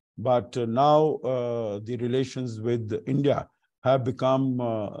 But now the relations with India have become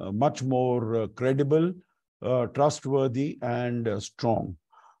much more credible, trustworthy, and strong.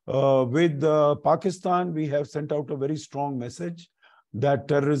 With Pakistan, we have sent out a very strong message that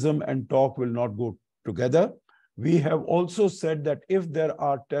terrorism and talk will not go together. We have also said that if there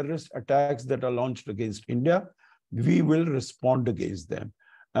are terrorist attacks that are launched against India, we will respond against them.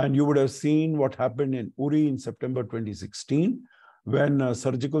 And you would have seen what happened in Uri in September 2016, when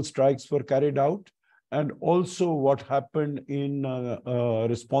surgical strikes were carried out, and also what happened in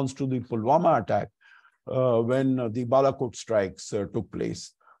response to the Pulwama attack when the Balakot strikes took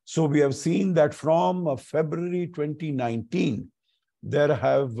place. So we have seen that from February 2019, there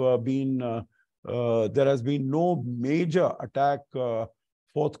has been no major attack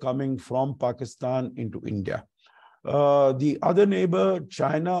forthcoming from Pakistan into India. The other neighbor,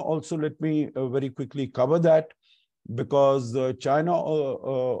 China, also let me very quickly cover that, because China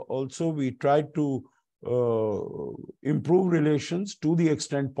also we tried to improve relations to the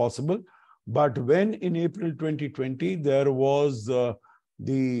extent possible. But when in April 2020, there was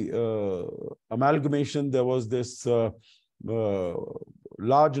the amalgamation, there was this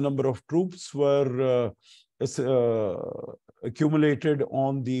large number of troops were accumulated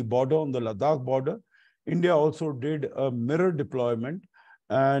on the border, on the Ladakh border. India also did a mirror deployment,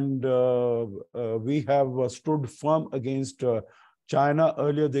 and we have stood firm against China.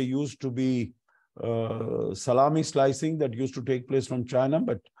 Earlier, there used to be salami slicing that used to take place from China,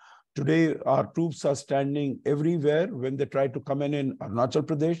 but today our troops are standing everywhere. When they tried to come in Arunachal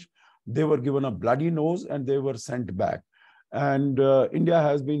Pradesh, they were given a bloody nose and they were sent back. And India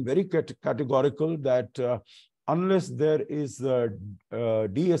has been very categorical that unless there is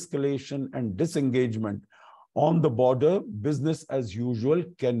de-escalation and disengagement on the border, business as usual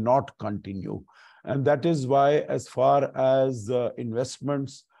cannot continue. And that is why, as far as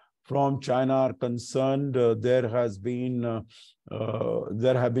investments from China are concerned, there have been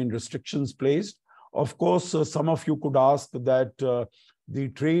restrictions placed. Of course, some of you could ask that the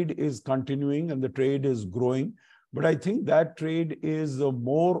trade is continuing and the trade is growing, but I think that trade is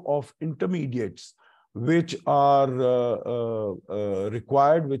more of intermediates which are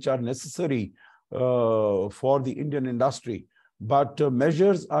required, which are necessary for the Indian industry. But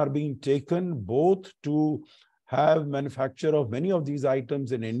measures are being taken both to have manufacture of many of these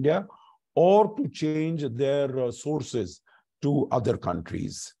items in India or to change their sources to other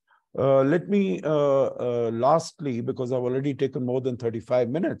countries. Let me lastly, because I've already taken more than 35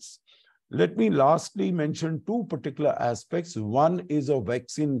 minutes, let me lastly mention two particular aspects. One is a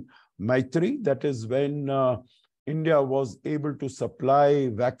vaccine Maitri, that is when India was able to supply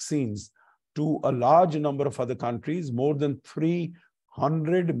vaccines to a large number of other countries, more than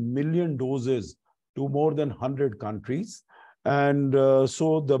 300 million doses to more than 100 countries. And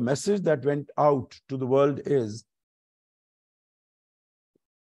so the message that went out to the world is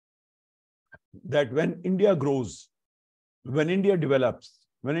that when India grows, when India develops,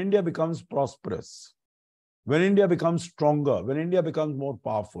 when India becomes prosperous, when India becomes stronger, when India becomes more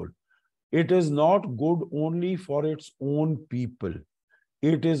powerful, it is not good only for its own people.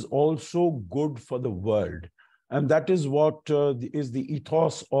 It is also good for the world. And that is what is the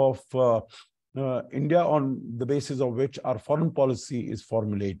ethos of India, on the basis of which our foreign policy is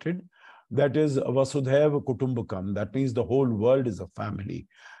formulated. That is Vasudhaiva Kutumbakam. That means the whole world is a family.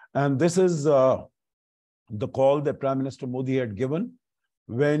 And this is the call that Prime Minister Modi had given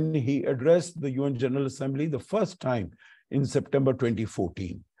when he addressed the UN General Assembly the first time in September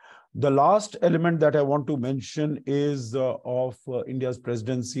 2014. The last element that I want to mention is of India's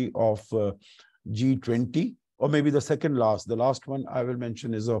presidency of G20, or maybe the second last. The last one I will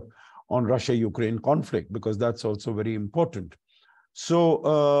mention is on Russia-Ukraine conflict, because that's also very important.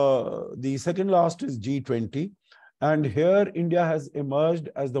 So the second last is G20. And here India has emerged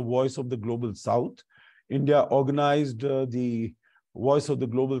as the voice of the Global South. India organized the Voice of the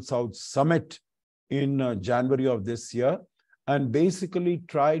Global South Summit in January of this year, and basically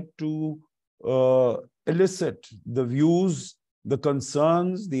tried to elicit the views, the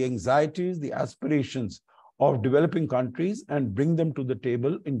concerns, the anxieties, the aspirations of developing countries and bring them to the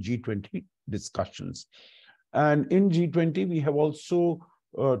table in G20 discussions. And in G20, we have also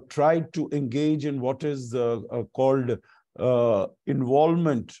tried to engage in what is called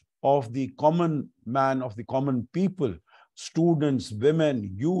involvement of the common man, of the common people, students, women,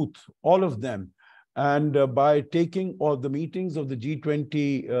 youth, all of them. And by taking all the meetings of the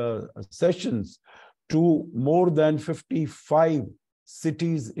G20 sessions to more than 55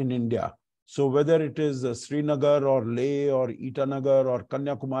 cities in India. So whether it is Srinagar or Leh or Itanagar or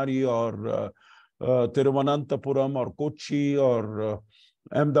Kanyakumari or Thiruvananthapuram or Kochi or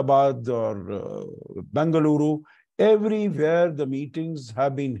Ahmedabad or Bengaluru, everywhere the meetings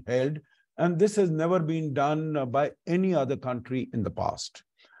have been held. And this has never been done by any other country in the past.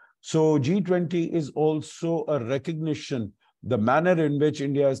 So G20 is also a recognition, the manner in which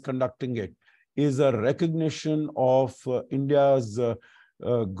India is conducting it is a recognition of India's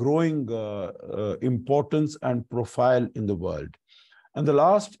growing importance and profile in the world. And the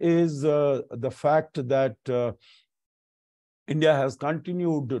last is the fact that India has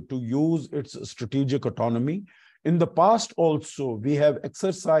continued to use its strategic autonomy. In the past also, we have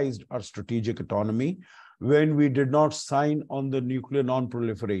exercised our strategic autonomy when we did not sign on the Nuclear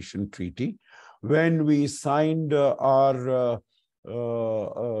Non-Proliferation Treaty, when we signed the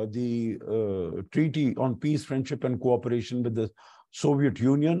Treaty on Peace, Friendship and Cooperation with the Soviet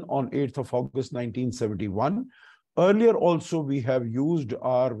Union on 8th of August, 1971, Earlier also, we have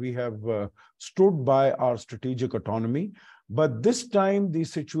stood by our strategic autonomy, but this time the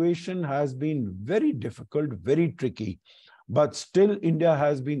situation has been very difficult, very tricky, but still India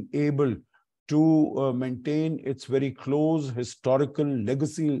has been able to maintain its very close historical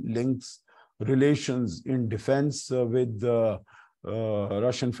legacy links, relations in defense with the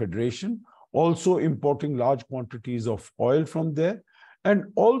Russian Federation, also importing large quantities of oil from there, and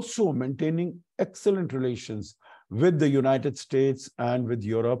also maintaining excellent relations with the United States and with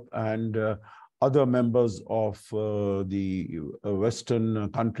Europe and other members of the Western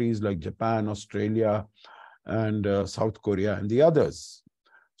countries like Japan, Australia, and South Korea, and the others.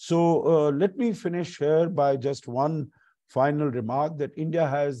 So let me finish here by just one final remark that India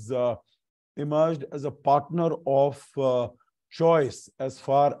has emerged as a partner of choice as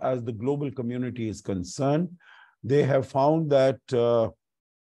far as the global community is concerned. They have found that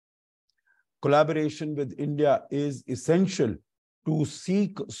collaboration with India is essential to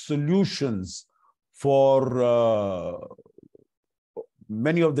seek solutions for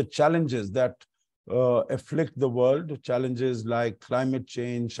many of the challenges that afflict the world, challenges like climate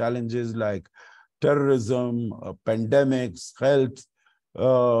change, challenges like terrorism, pandemics, health,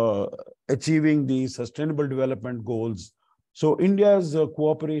 achieving the sustainable development goals. So India's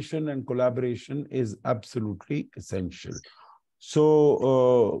cooperation and collaboration is absolutely essential.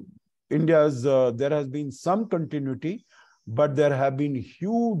 So there has been some continuity, but there have been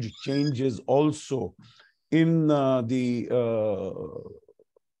huge changes also in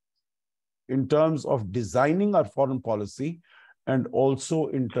in terms of designing our foreign policy and also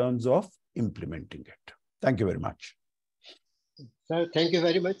in terms of implementing it. Thank you very much. Sir, thank you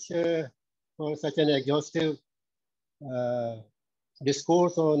very much for such an exhaustive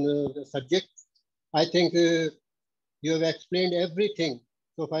discourse on the subject. I think you have explained everything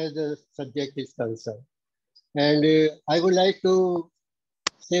so far as the subject is concerned. And I would like to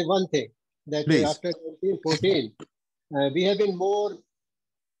say one thing, that after 2014, we have been more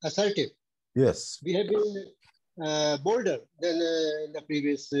assertive. Yes. We have been bolder than in the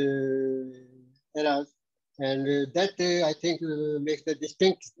previous eras. And that, I think, makes the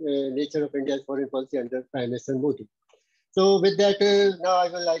distinct nature of India's foreign policy under Prime Minister Modi. So with that, now I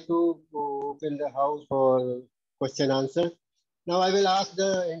would like to open the house for question answer. Now I will ask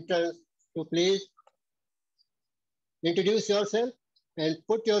the interns to please introduce yourself and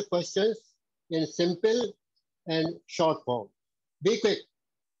put your questions in simple and short form. Be quick.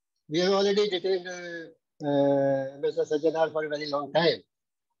 We have already detained Mr. Sajjanhar for a very long time.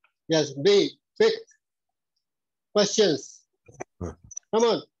 Yes, be quick. Questions. Come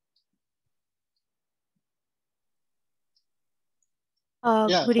on.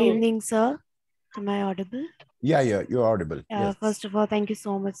 Good evening, sir. Am I audible? Yeah, you're audible. Yes. First of all, thank you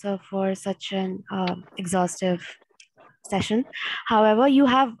so much, sir, for such an exhaustive session. However, you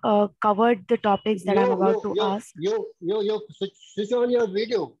have covered the topics that I'm about to ask. Switch on your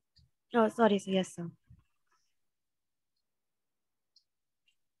video. Oh, sorry, sir. Yes, sir.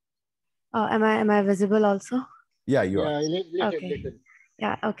 Am I visible also? Yeah, you are. Okay.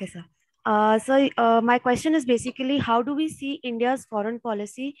 Yeah, okay, sir. My question is basically, how do we see India's foreign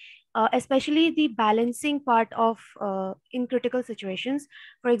policy, especially the balancing part of in critical situations?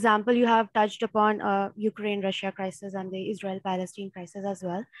 For example, you have touched upon Ukraine-Russia crisis and the Israel-Palestine crisis as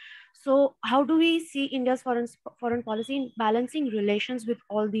well. So how do we see India's foreign policy in balancing relations with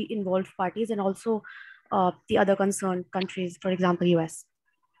all the involved parties and also the other concerned countries, for example, US?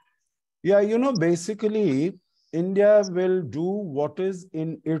 Yeah, basically, India will do what is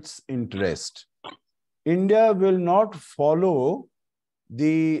in its interest. India will not follow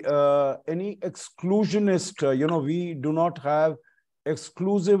the any exclusionist, we do not have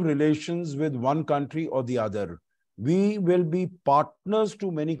exclusive relations with one country or the other. We will be partners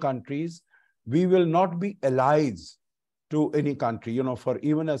to many countries. We will not be allies to any country, for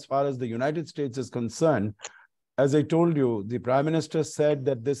even as far as the United States is concerned. As I told you, the Prime Minister said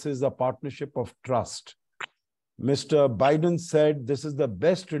that this is a partnership of trust. Mr. Biden said this is the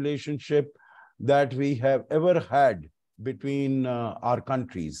best relationship that we have ever had between our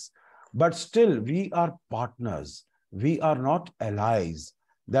countries. But still, we are partners. We are not allies.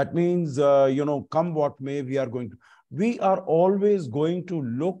 That means, come what may, we are always going to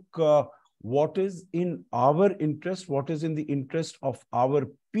look what is in our interest, what is in the interest of our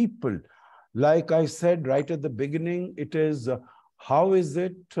people. Like I said right at the beginning, it is how is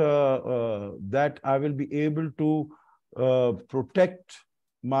it that I will be able to protect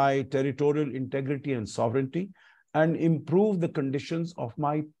my territorial integrity and sovereignty and improve the conditions of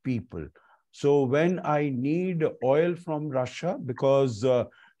my people. So when I need oil from Russia, because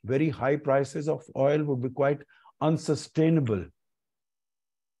very high prices of oil would be quite unsustainable,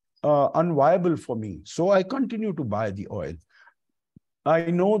 unviable for me. So I continue to buy the oil.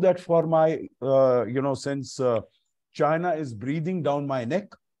 I know that for my, since China is breathing down my neck,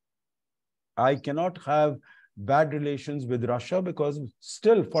 I cannot have bad relations with Russia because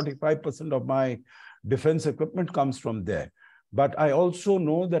still 45% of my defense equipment comes from there. But I also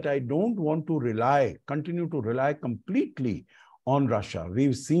know that I don't want to continue to rely completely on Russia.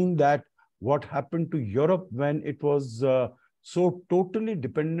 We've seen that what happened to Europe when it was so totally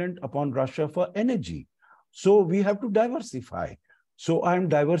dependent upon Russia for energy. So we have to diversify. So I'm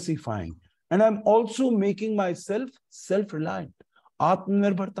diversifying. And I'm also making myself self-reliant.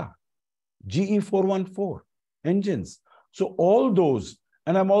 Atmanirbharta, GE414 engines. So all those,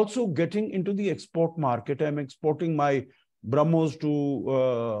 and I'm also getting into the export market. I'm exporting my BrahMos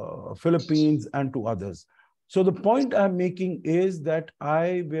to Philippines and to others. So the point I'm making is that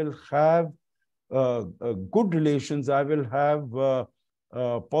I will have good relations. I will have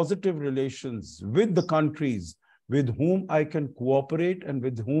positive relations with the countries with whom I can cooperate and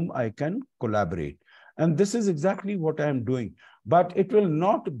with whom I can collaborate. And this is exactly what I am doing. But it will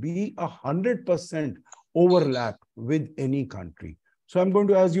not be 100% overlap with any country. So I'm going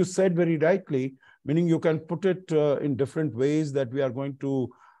to, as you said very rightly, meaning you can put it in different ways, that we are going to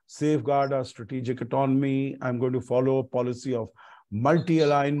safeguard our strategic autonomy. I'm going to follow a policy of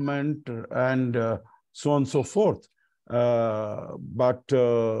multi-alignment and so on and so forth. But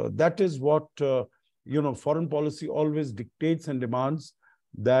that is what, foreign policy always dictates and demands,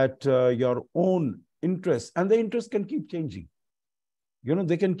 that your own interests, and the interests can keep changing.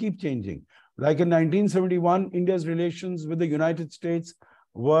 They can keep changing. Like in 1971, India's relations with the United States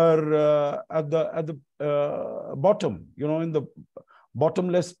were at the bottom, in the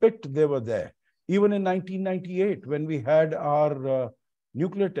bottomless pit they were there. Even in 1998, when we had our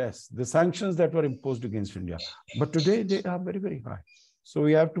nuclear tests, the sanctions that were imposed against India. But today they are very, very high. So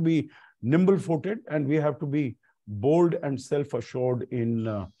we have to be nimble-footed, and we have to be bold and self-assured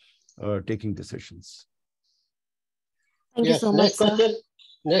in taking decisions. Thank you so much, sir.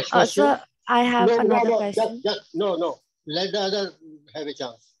 Next question. Sir, I have another question. No. Let the other have a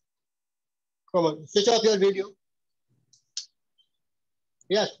chance. Come on, switch off your video.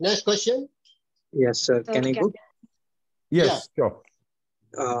 Yes, next question. Yes, sir. Can I go? Yes, sure.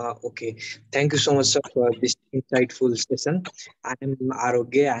 Okay. Thank you so much, sir, for this insightful session. I am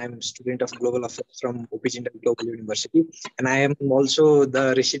Arogya. I am student of Global Affairs from OP Jindal Global University, and I am also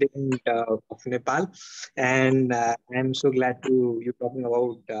the resident of Nepal. And I am so glad to you talking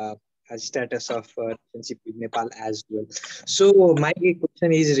about status of relationship with Nepal as well. So my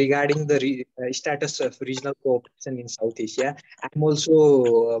question is regarding the status of regional cooperation in South Asia. I'm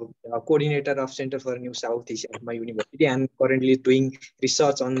also a coordinator of Center for New South Asia at my university, and currently doing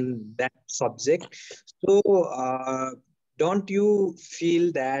research on that subject. So don't you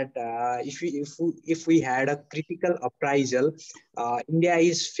feel that if we had a critical appraisal, India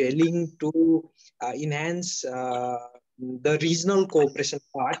is failing to enhance the regional cooperation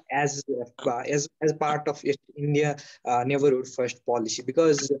part as part of India neighborhood first policy,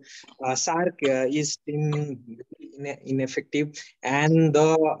 because SAARC is ineffective, and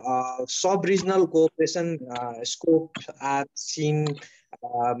the sub-regional cooperation scope are seen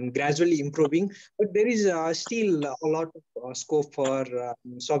gradually improving, but there is still a lot of scope for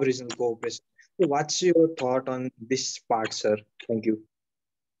sub-regional cooperation. So what's your thought on this part, sir? Thank you.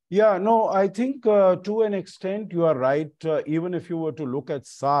 Yeah, no, I think to an extent you are right. Even if you were to look at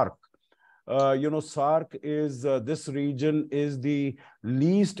SAARC, SAARC is, this region is the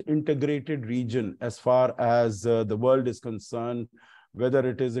least integrated region as far as the world is concerned, whether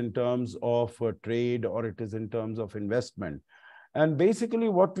it is in terms of trade or it is in terms of investment. And basically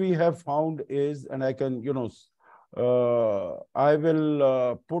what we have found is, and I can, I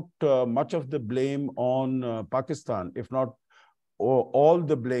will put much of the blame on Pakistan, if not all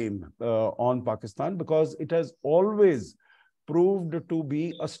the blame on Pakistan, because it has always proved to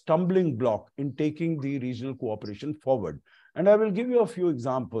be a stumbling block in taking the regional cooperation forward. And I will give you a few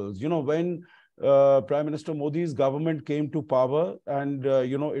examples. When Prime Minister Modi's government came to power, and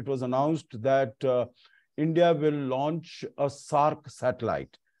it was announced that India will launch a SAARC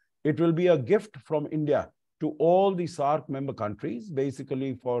satellite. It will be a gift from India to all the SAARC member countries,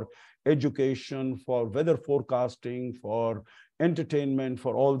 basically for education, for weather forecasting, for entertainment,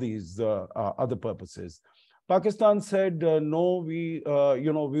 for all these other purposes. Pakistan said, no, we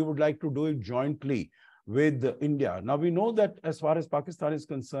would like to do it jointly with India. Now, we know that as far as Pakistan is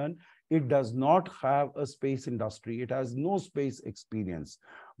concerned, it does not have a space industry. It has no space experience.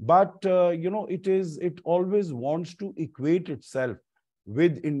 But, it always wants to equate itself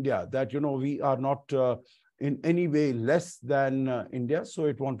with India, that, we are not in any way less than India, so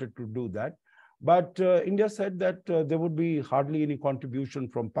it wanted to do that. But India said that there would be hardly any contribution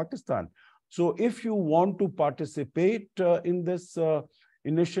from Pakistan. So if you want to participate in this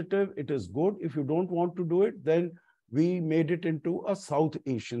initiative, it is good. If you don't want to do it, then we made it into a South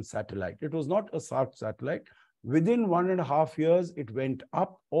Asian satellite. It was not a SAARC satellite. Within 1.5 years, it went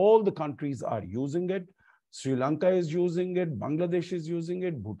up. All the countries are using it. Sri Lanka is using it. Bangladesh is using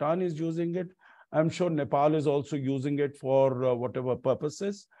it. Bhutan is using it. I'm sure Nepal is also using it for whatever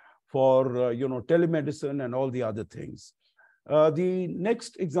purposes, for telemedicine and all the other things. The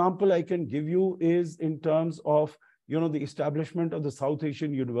next example I can give you is in terms of the establishment of the South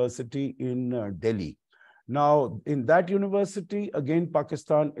Asian University in Delhi. Now, in that university, again,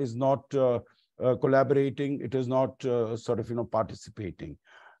 Pakistan is not collaborating. It is not participating.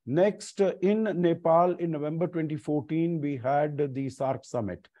 Next, in Nepal, in November 2014, we had the SAARC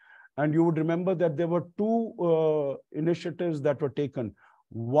summit. And you would remember that there were two initiatives that were taken.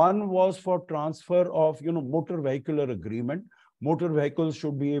 One was for transfer of, motor vehicular agreement. Motor vehicles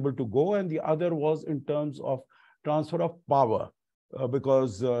should be able to go. And the other was in terms of transfer of power,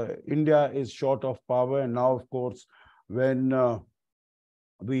 because India is short of power. And now, of course, when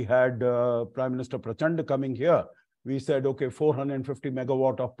we had Prime Minister Prachanda coming here, we said, okay, 450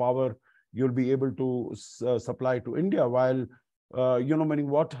 megawatt of power you'll be able to supply to India. While,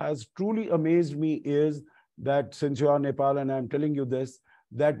 what has truly amazed me is that since you are Nepal, and I'm telling you this,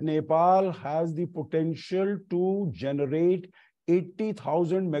 that Nepal has the potential to generate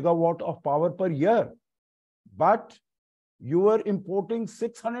 80,000 megawatt of power per year. But you are importing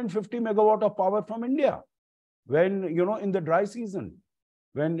 650 megawatt of power from India when, in the dry season,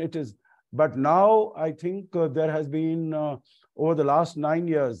 when it is. But now I think there has been, over the last 9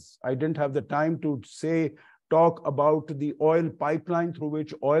 years, I didn't have the time to talk about the oil pipeline through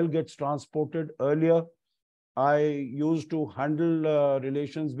which oil gets transported. Earlier, I used to handle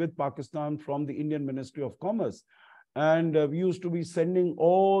relations with Pakistan from the Indian Ministry of Commerce. And we used to be sending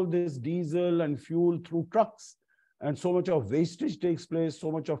all this diesel and fuel through trucks. And so much of wastage takes place,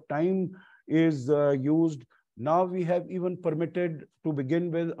 so much of time is used. Now we have even permitted, to begin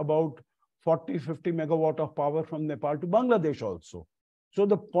with, about 40-50 megawatt of power from Nepal to Bangladesh also. So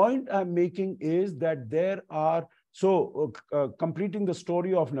the point I'm making is that there are, completing the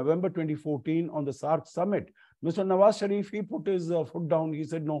story of November 2014 on the SAARC summit, Mr. Nawaz Sharif, he put his foot down. He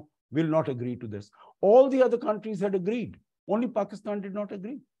said, no, we'll not agree to this. All the other countries had agreed. Only Pakistan did not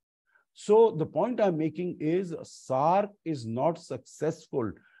agree. So the point I'm making is SAARC is not successful.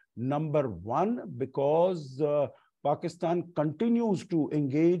 Number one, because Pakistan continues to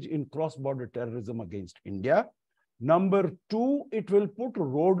engage in cross-border terrorism against India. Number two, it will put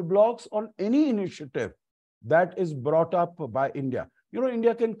roadblocks on any initiative that is brought up by India.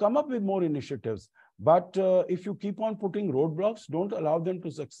 India can come up with more initiatives, but if you keep on putting roadblocks, don't allow them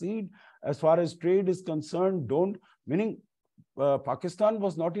to succeed. As far as trade is concerned, meaning Pakistan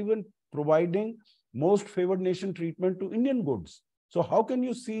was not even providing most favored nation treatment to Indian goods. So how can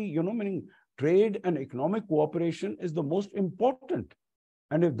you see, meaning trade and economic cooperation is the most important.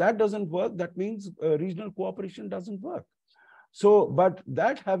 And if that doesn't work, that means regional cooperation doesn't work. So, but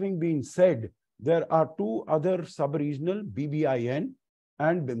that having been said, there are two other sub-regional, BBIN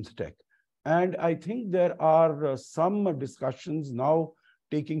and BIMSTEC. And I think there are some discussions now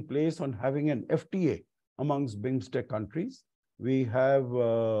taking place on having an FTA amongst BIMSTEC countries. We have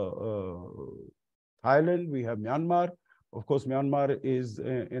Thailand, we have Myanmar. Of course, Myanmar is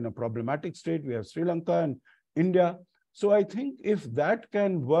in a problematic state. We have Sri Lanka and India. So I think if that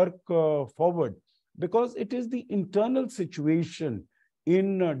can work forward, because it is the internal situation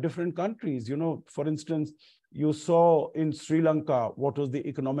in different countries. For instance, you saw in Sri Lanka what was the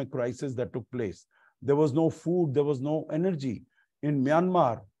economic crisis that took place. There was no food, there was no energy. In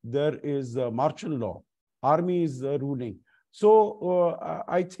Myanmar, there is martial law. Army is ruling. So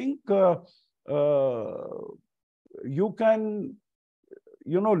I think you can,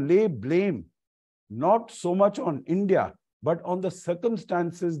 lay blame not so much on India, but on the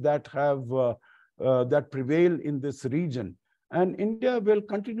circumstances that have that prevail in this region. And India will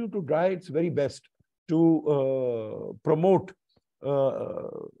continue to try its very best to promote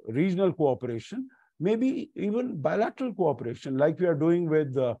regional cooperation, maybe even bilateral cooperation, like we are doing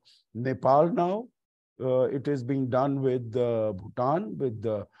with Nepal now. It is being done with Bhutan, with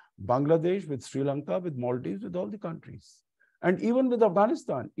Bangladesh, with Sri Lanka, with Maldives, with all the countries. And even with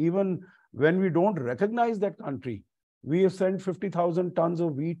Afghanistan, even when we don't recognize that country, we have sent 50,000 tons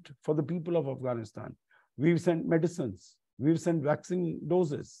of wheat for the people of Afghanistan. We've sent medicines. We've sent vaccine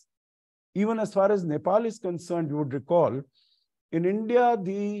doses. Even as far as Nepal is concerned, you would recall In India,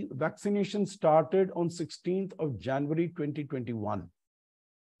 the vaccination started on 16th of January 2021.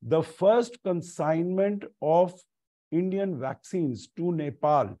 The first consignment of Indian vaccines to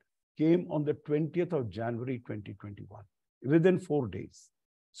Nepal came on the 20th of January 2021, within 4 days.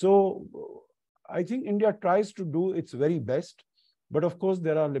 So I think India tries to do its very best, but of course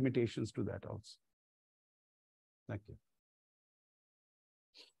there are limitations to that also. Thank you.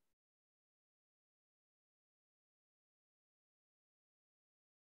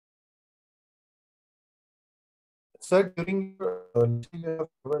 Sir, during your lecture, you have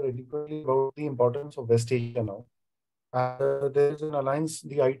covered adequately about the importance of West Asia now. And there is an alliance,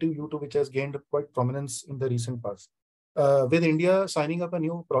 the I2U2, which has gained quite prominence in the recent past. With India signing up a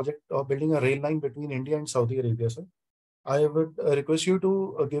new project of building a rail line between India and Saudi Arabia, sir, I would request you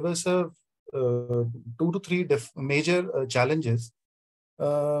to give us a 2 to 3 major challenges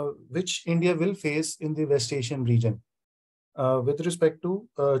which India will face in the West Asian region. With respect to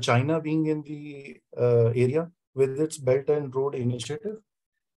China being in the area with its Belt and Road Initiative.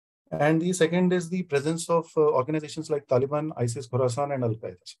 And the second is the presence of organizations like Taliban, ISIS, Khorasan, and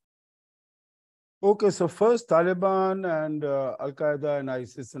Al-Qaeda. Okay, so first Taliban and Al-Qaeda and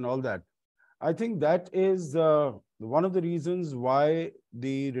ISIS and all that. I think that is one of the reasons why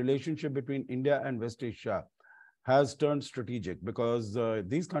the relationship between India and West Asia has turned strategic, because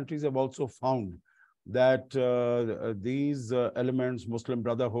these countries have also found that these elements, Muslim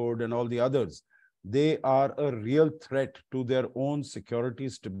Brotherhood and all the others, they are a real threat to their own security,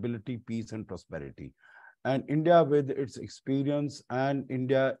 stability, peace, and prosperity. And India, with its experience, and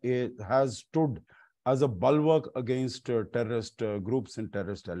India has stood as a bulwark against terrorist groups and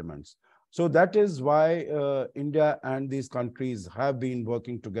terrorist elements. So that is why India and these countries have been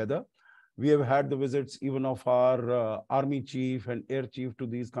working together. We have had the visits even of our army chief and air chief to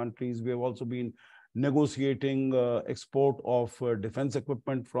these countries. We have also been negotiating export of defense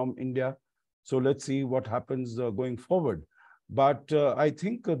equipment from India. So let's see what happens going forward. But I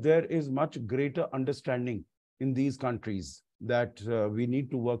think there is much greater understanding in these countries that we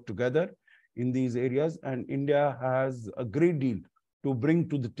need to work together in these areas. And India has a great deal to bring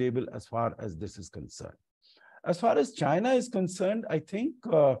to the table as far as this is concerned. As far as China is concerned, I think,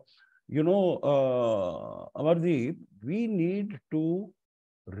 Amardeep, we need to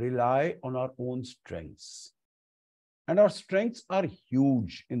rely on our own strengths. And our strengths are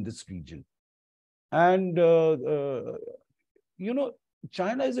huge in this region. And,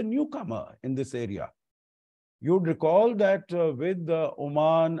 China is a newcomer in this area. You'd recall that with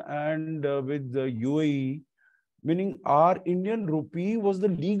Oman and with the UAE, meaning our Indian rupee was the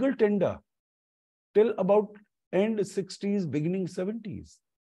legal tender till about end 60s, beginning 70s.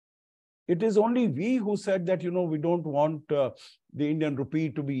 It is only we who said that, we don't want the Indian rupee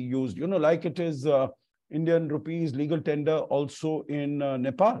to be used, like it is Indian rupees legal tender also in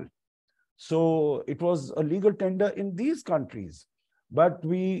Nepal. So it was a legal tender in these countries, but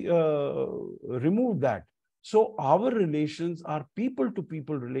we removed that. So our relations, our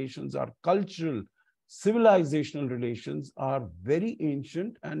people-to-people relations, our cultural, civilizational relations are very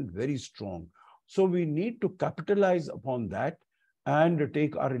ancient and very strong. So we need to capitalize upon that and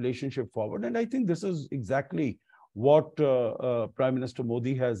take our relationship forward. And I think this is exactly what Prime Minister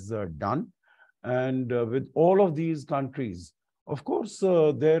Modi has done. And with all of these countries, of course,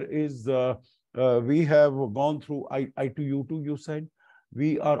 there is, we have gone through I2U2, you said.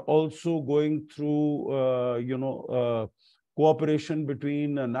 We are also going through, cooperation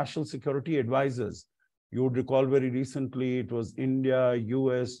between national security advisors. You would recall very recently, it was India,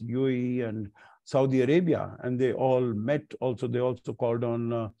 US, UAE, and Saudi Arabia, and they all met also. They also called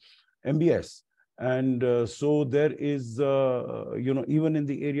on MBS. And so there is, even in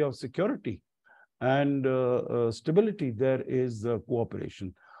the area of security and stability, there is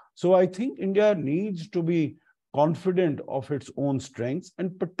cooperation. So I think India needs to be confident of its own strengths,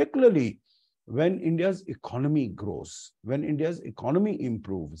 and particularly when India's economy grows, when India's economy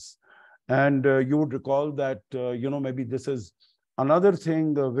improves. And you would recall that, maybe this is another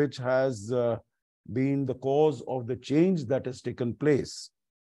thing which has been the cause of the change that has taken place,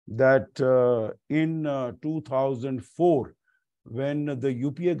 that in 2004, when the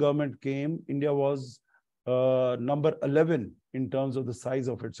UPA government came, India was number 11 in terms of the size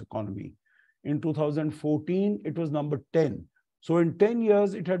of its economy. In 2014, it was number 10. So in 10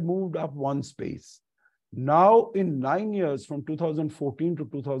 years, it had moved up one space. Now, in 9 years, from 2014 to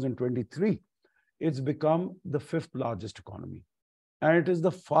 2023, it's become the 5th largest economy. And it is the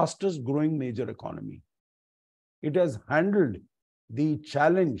fastest growing major economy. It has handled the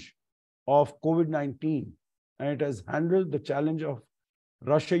challenge of COVID-19, and it has handled the challenge of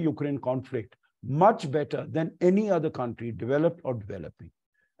Russia-Ukraine conflict much better than any other country, developed or developing.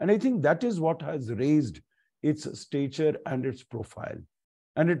 And I think that is what has raised its stature and its profile.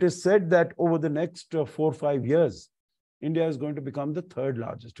 And it is said that over the next 4 or 5 years, India is going to become the third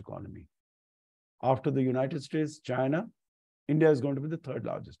largest economy. After the United States, China, India is going to be the third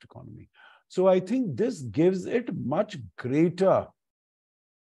largest economy. So I think this gives it much greater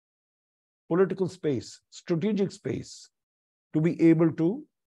political space, strategic space, to be able to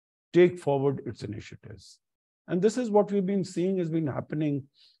take forward its initiatives. And this is what we've been seeing has been happening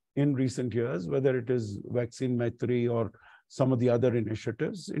in recent years, whether it is Vaccine Maitri or some of the other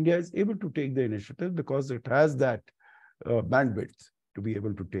initiatives. India is able to take the initiative because it has that bandwidth to be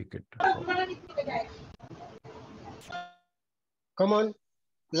able to take it forward. Come on,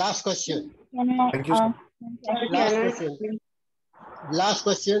 last question. Thank you. Last question. Last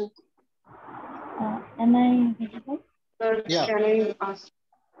question. Am I visible? Yeah.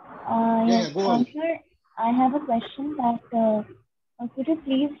 Yes, go on. Sir, I have a question that could you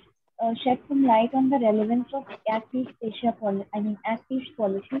please shed some light on the relevance of Act East Asia policy, Act East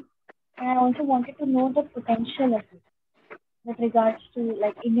policy, and I also wanted to know the potential of it with regards to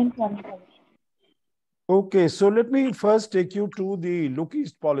like Indian foreign policy. Okay, so let me first take you to the Look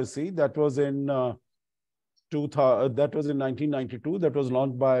East policy that was in 1992. That was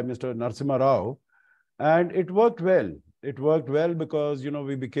launched by Mr. Narasimha Rao, and it worked well. It worked well because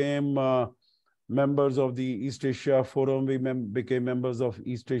we became members of the East Asia Forum. We became members of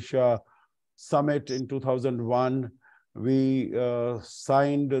East Asia Summit in 2001. We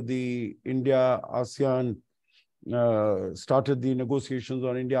signed the India-ASEAN, started the negotiations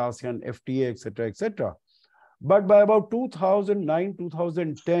on India-ASEAN FTA, etc., etc. But by about 2009,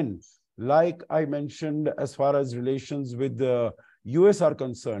 2010, like I mentioned, as far as relations with the US are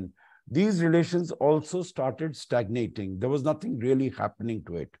concerned, these relations also started stagnating. There was nothing really happening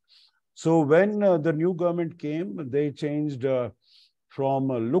to it. So when the new government came, they changed from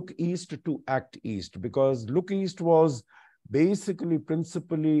Look East to Act East, because Look East was basically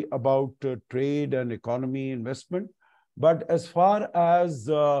principally about trade and economy investment. But as far as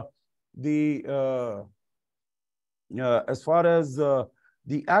the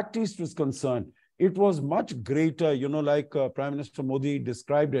Act East was concerned, it was much greater, like Prime Minister Modi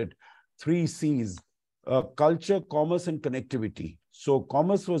described it, 3 C's, culture, commerce, and connectivity. So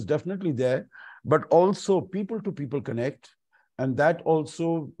commerce was definitely there, but also people-to-people connect. And that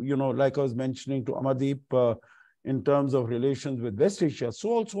also, like I was mentioning to Amardeep, in terms of relations with West Asia, so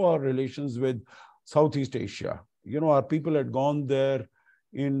also our relations with Southeast Asia. Our people had gone there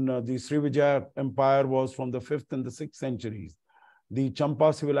in the Srivijaya Empire was from the 5th and the 6th centuries. The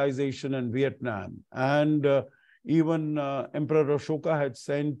Champa civilization in Vietnam, and even Emperor Ashoka had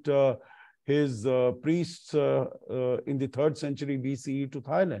sent his priests in the 3rd century BCE to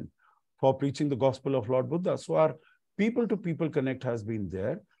Thailand for preaching the gospel of Lord Buddha. So our people-to-people connect has been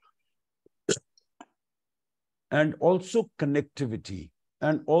there. And also connectivity,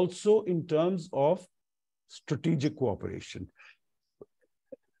 and also in terms of strategic cooperation.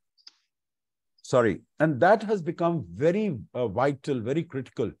 Sorry, and that has become very vital, very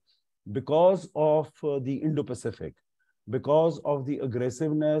critical because of the Indo-Pacific, because of the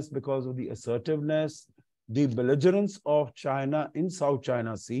aggressiveness, because of the assertiveness, the belligerence of China in South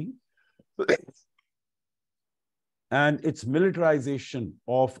China Sea, and its militarization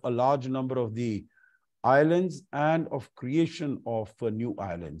of a large number of the islands and of creation of new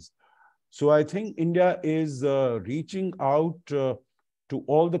islands. So I think India is reaching out to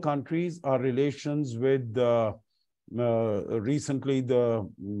all the countries. Our relations with recently the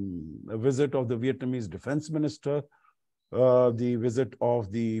visit of the Vietnamese defense minister, the visit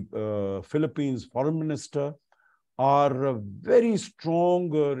of the Philippines foreign minister, are very strong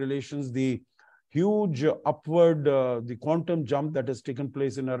relations. The huge upward, the quantum jump that has taken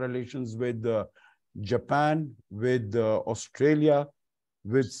place in our relations with Japan, with Australia,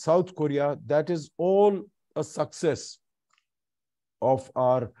 with South Korea, that is all a success of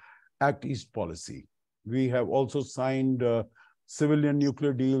our Act East policy. We have also signed civilian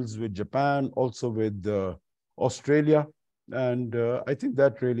nuclear deals with Japan, also with Australia. And I think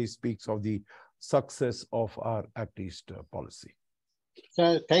that really speaks of the success of our Act East policy.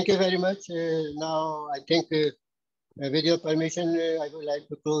 Sir, thank you very much. Now, I think with your permission, I would like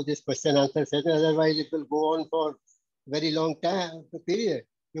to close this question answer session. Otherwise, it will go on for very long time period.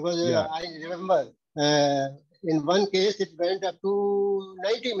 Because I remember in one case, it went up to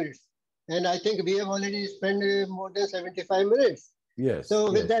 90 minutes. And I think we have already spent more than 75 minutes. Yes.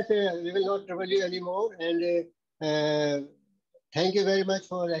 So with that, we will not trouble you anymore. And thank you very much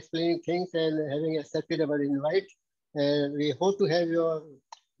for explaining things and having accepted our invite. And we hope to have your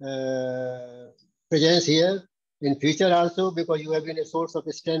presence here in future also, because you have been a source of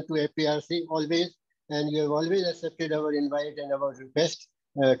strength to APRC always, and you have always accepted our invite and our request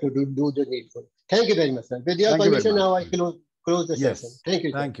to do the needful. Thank you very much, sir. With your permission, now I close the session. Thank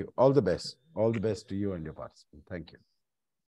you, sir. Thank you. All the best. All the best to you and your participants. Thank you.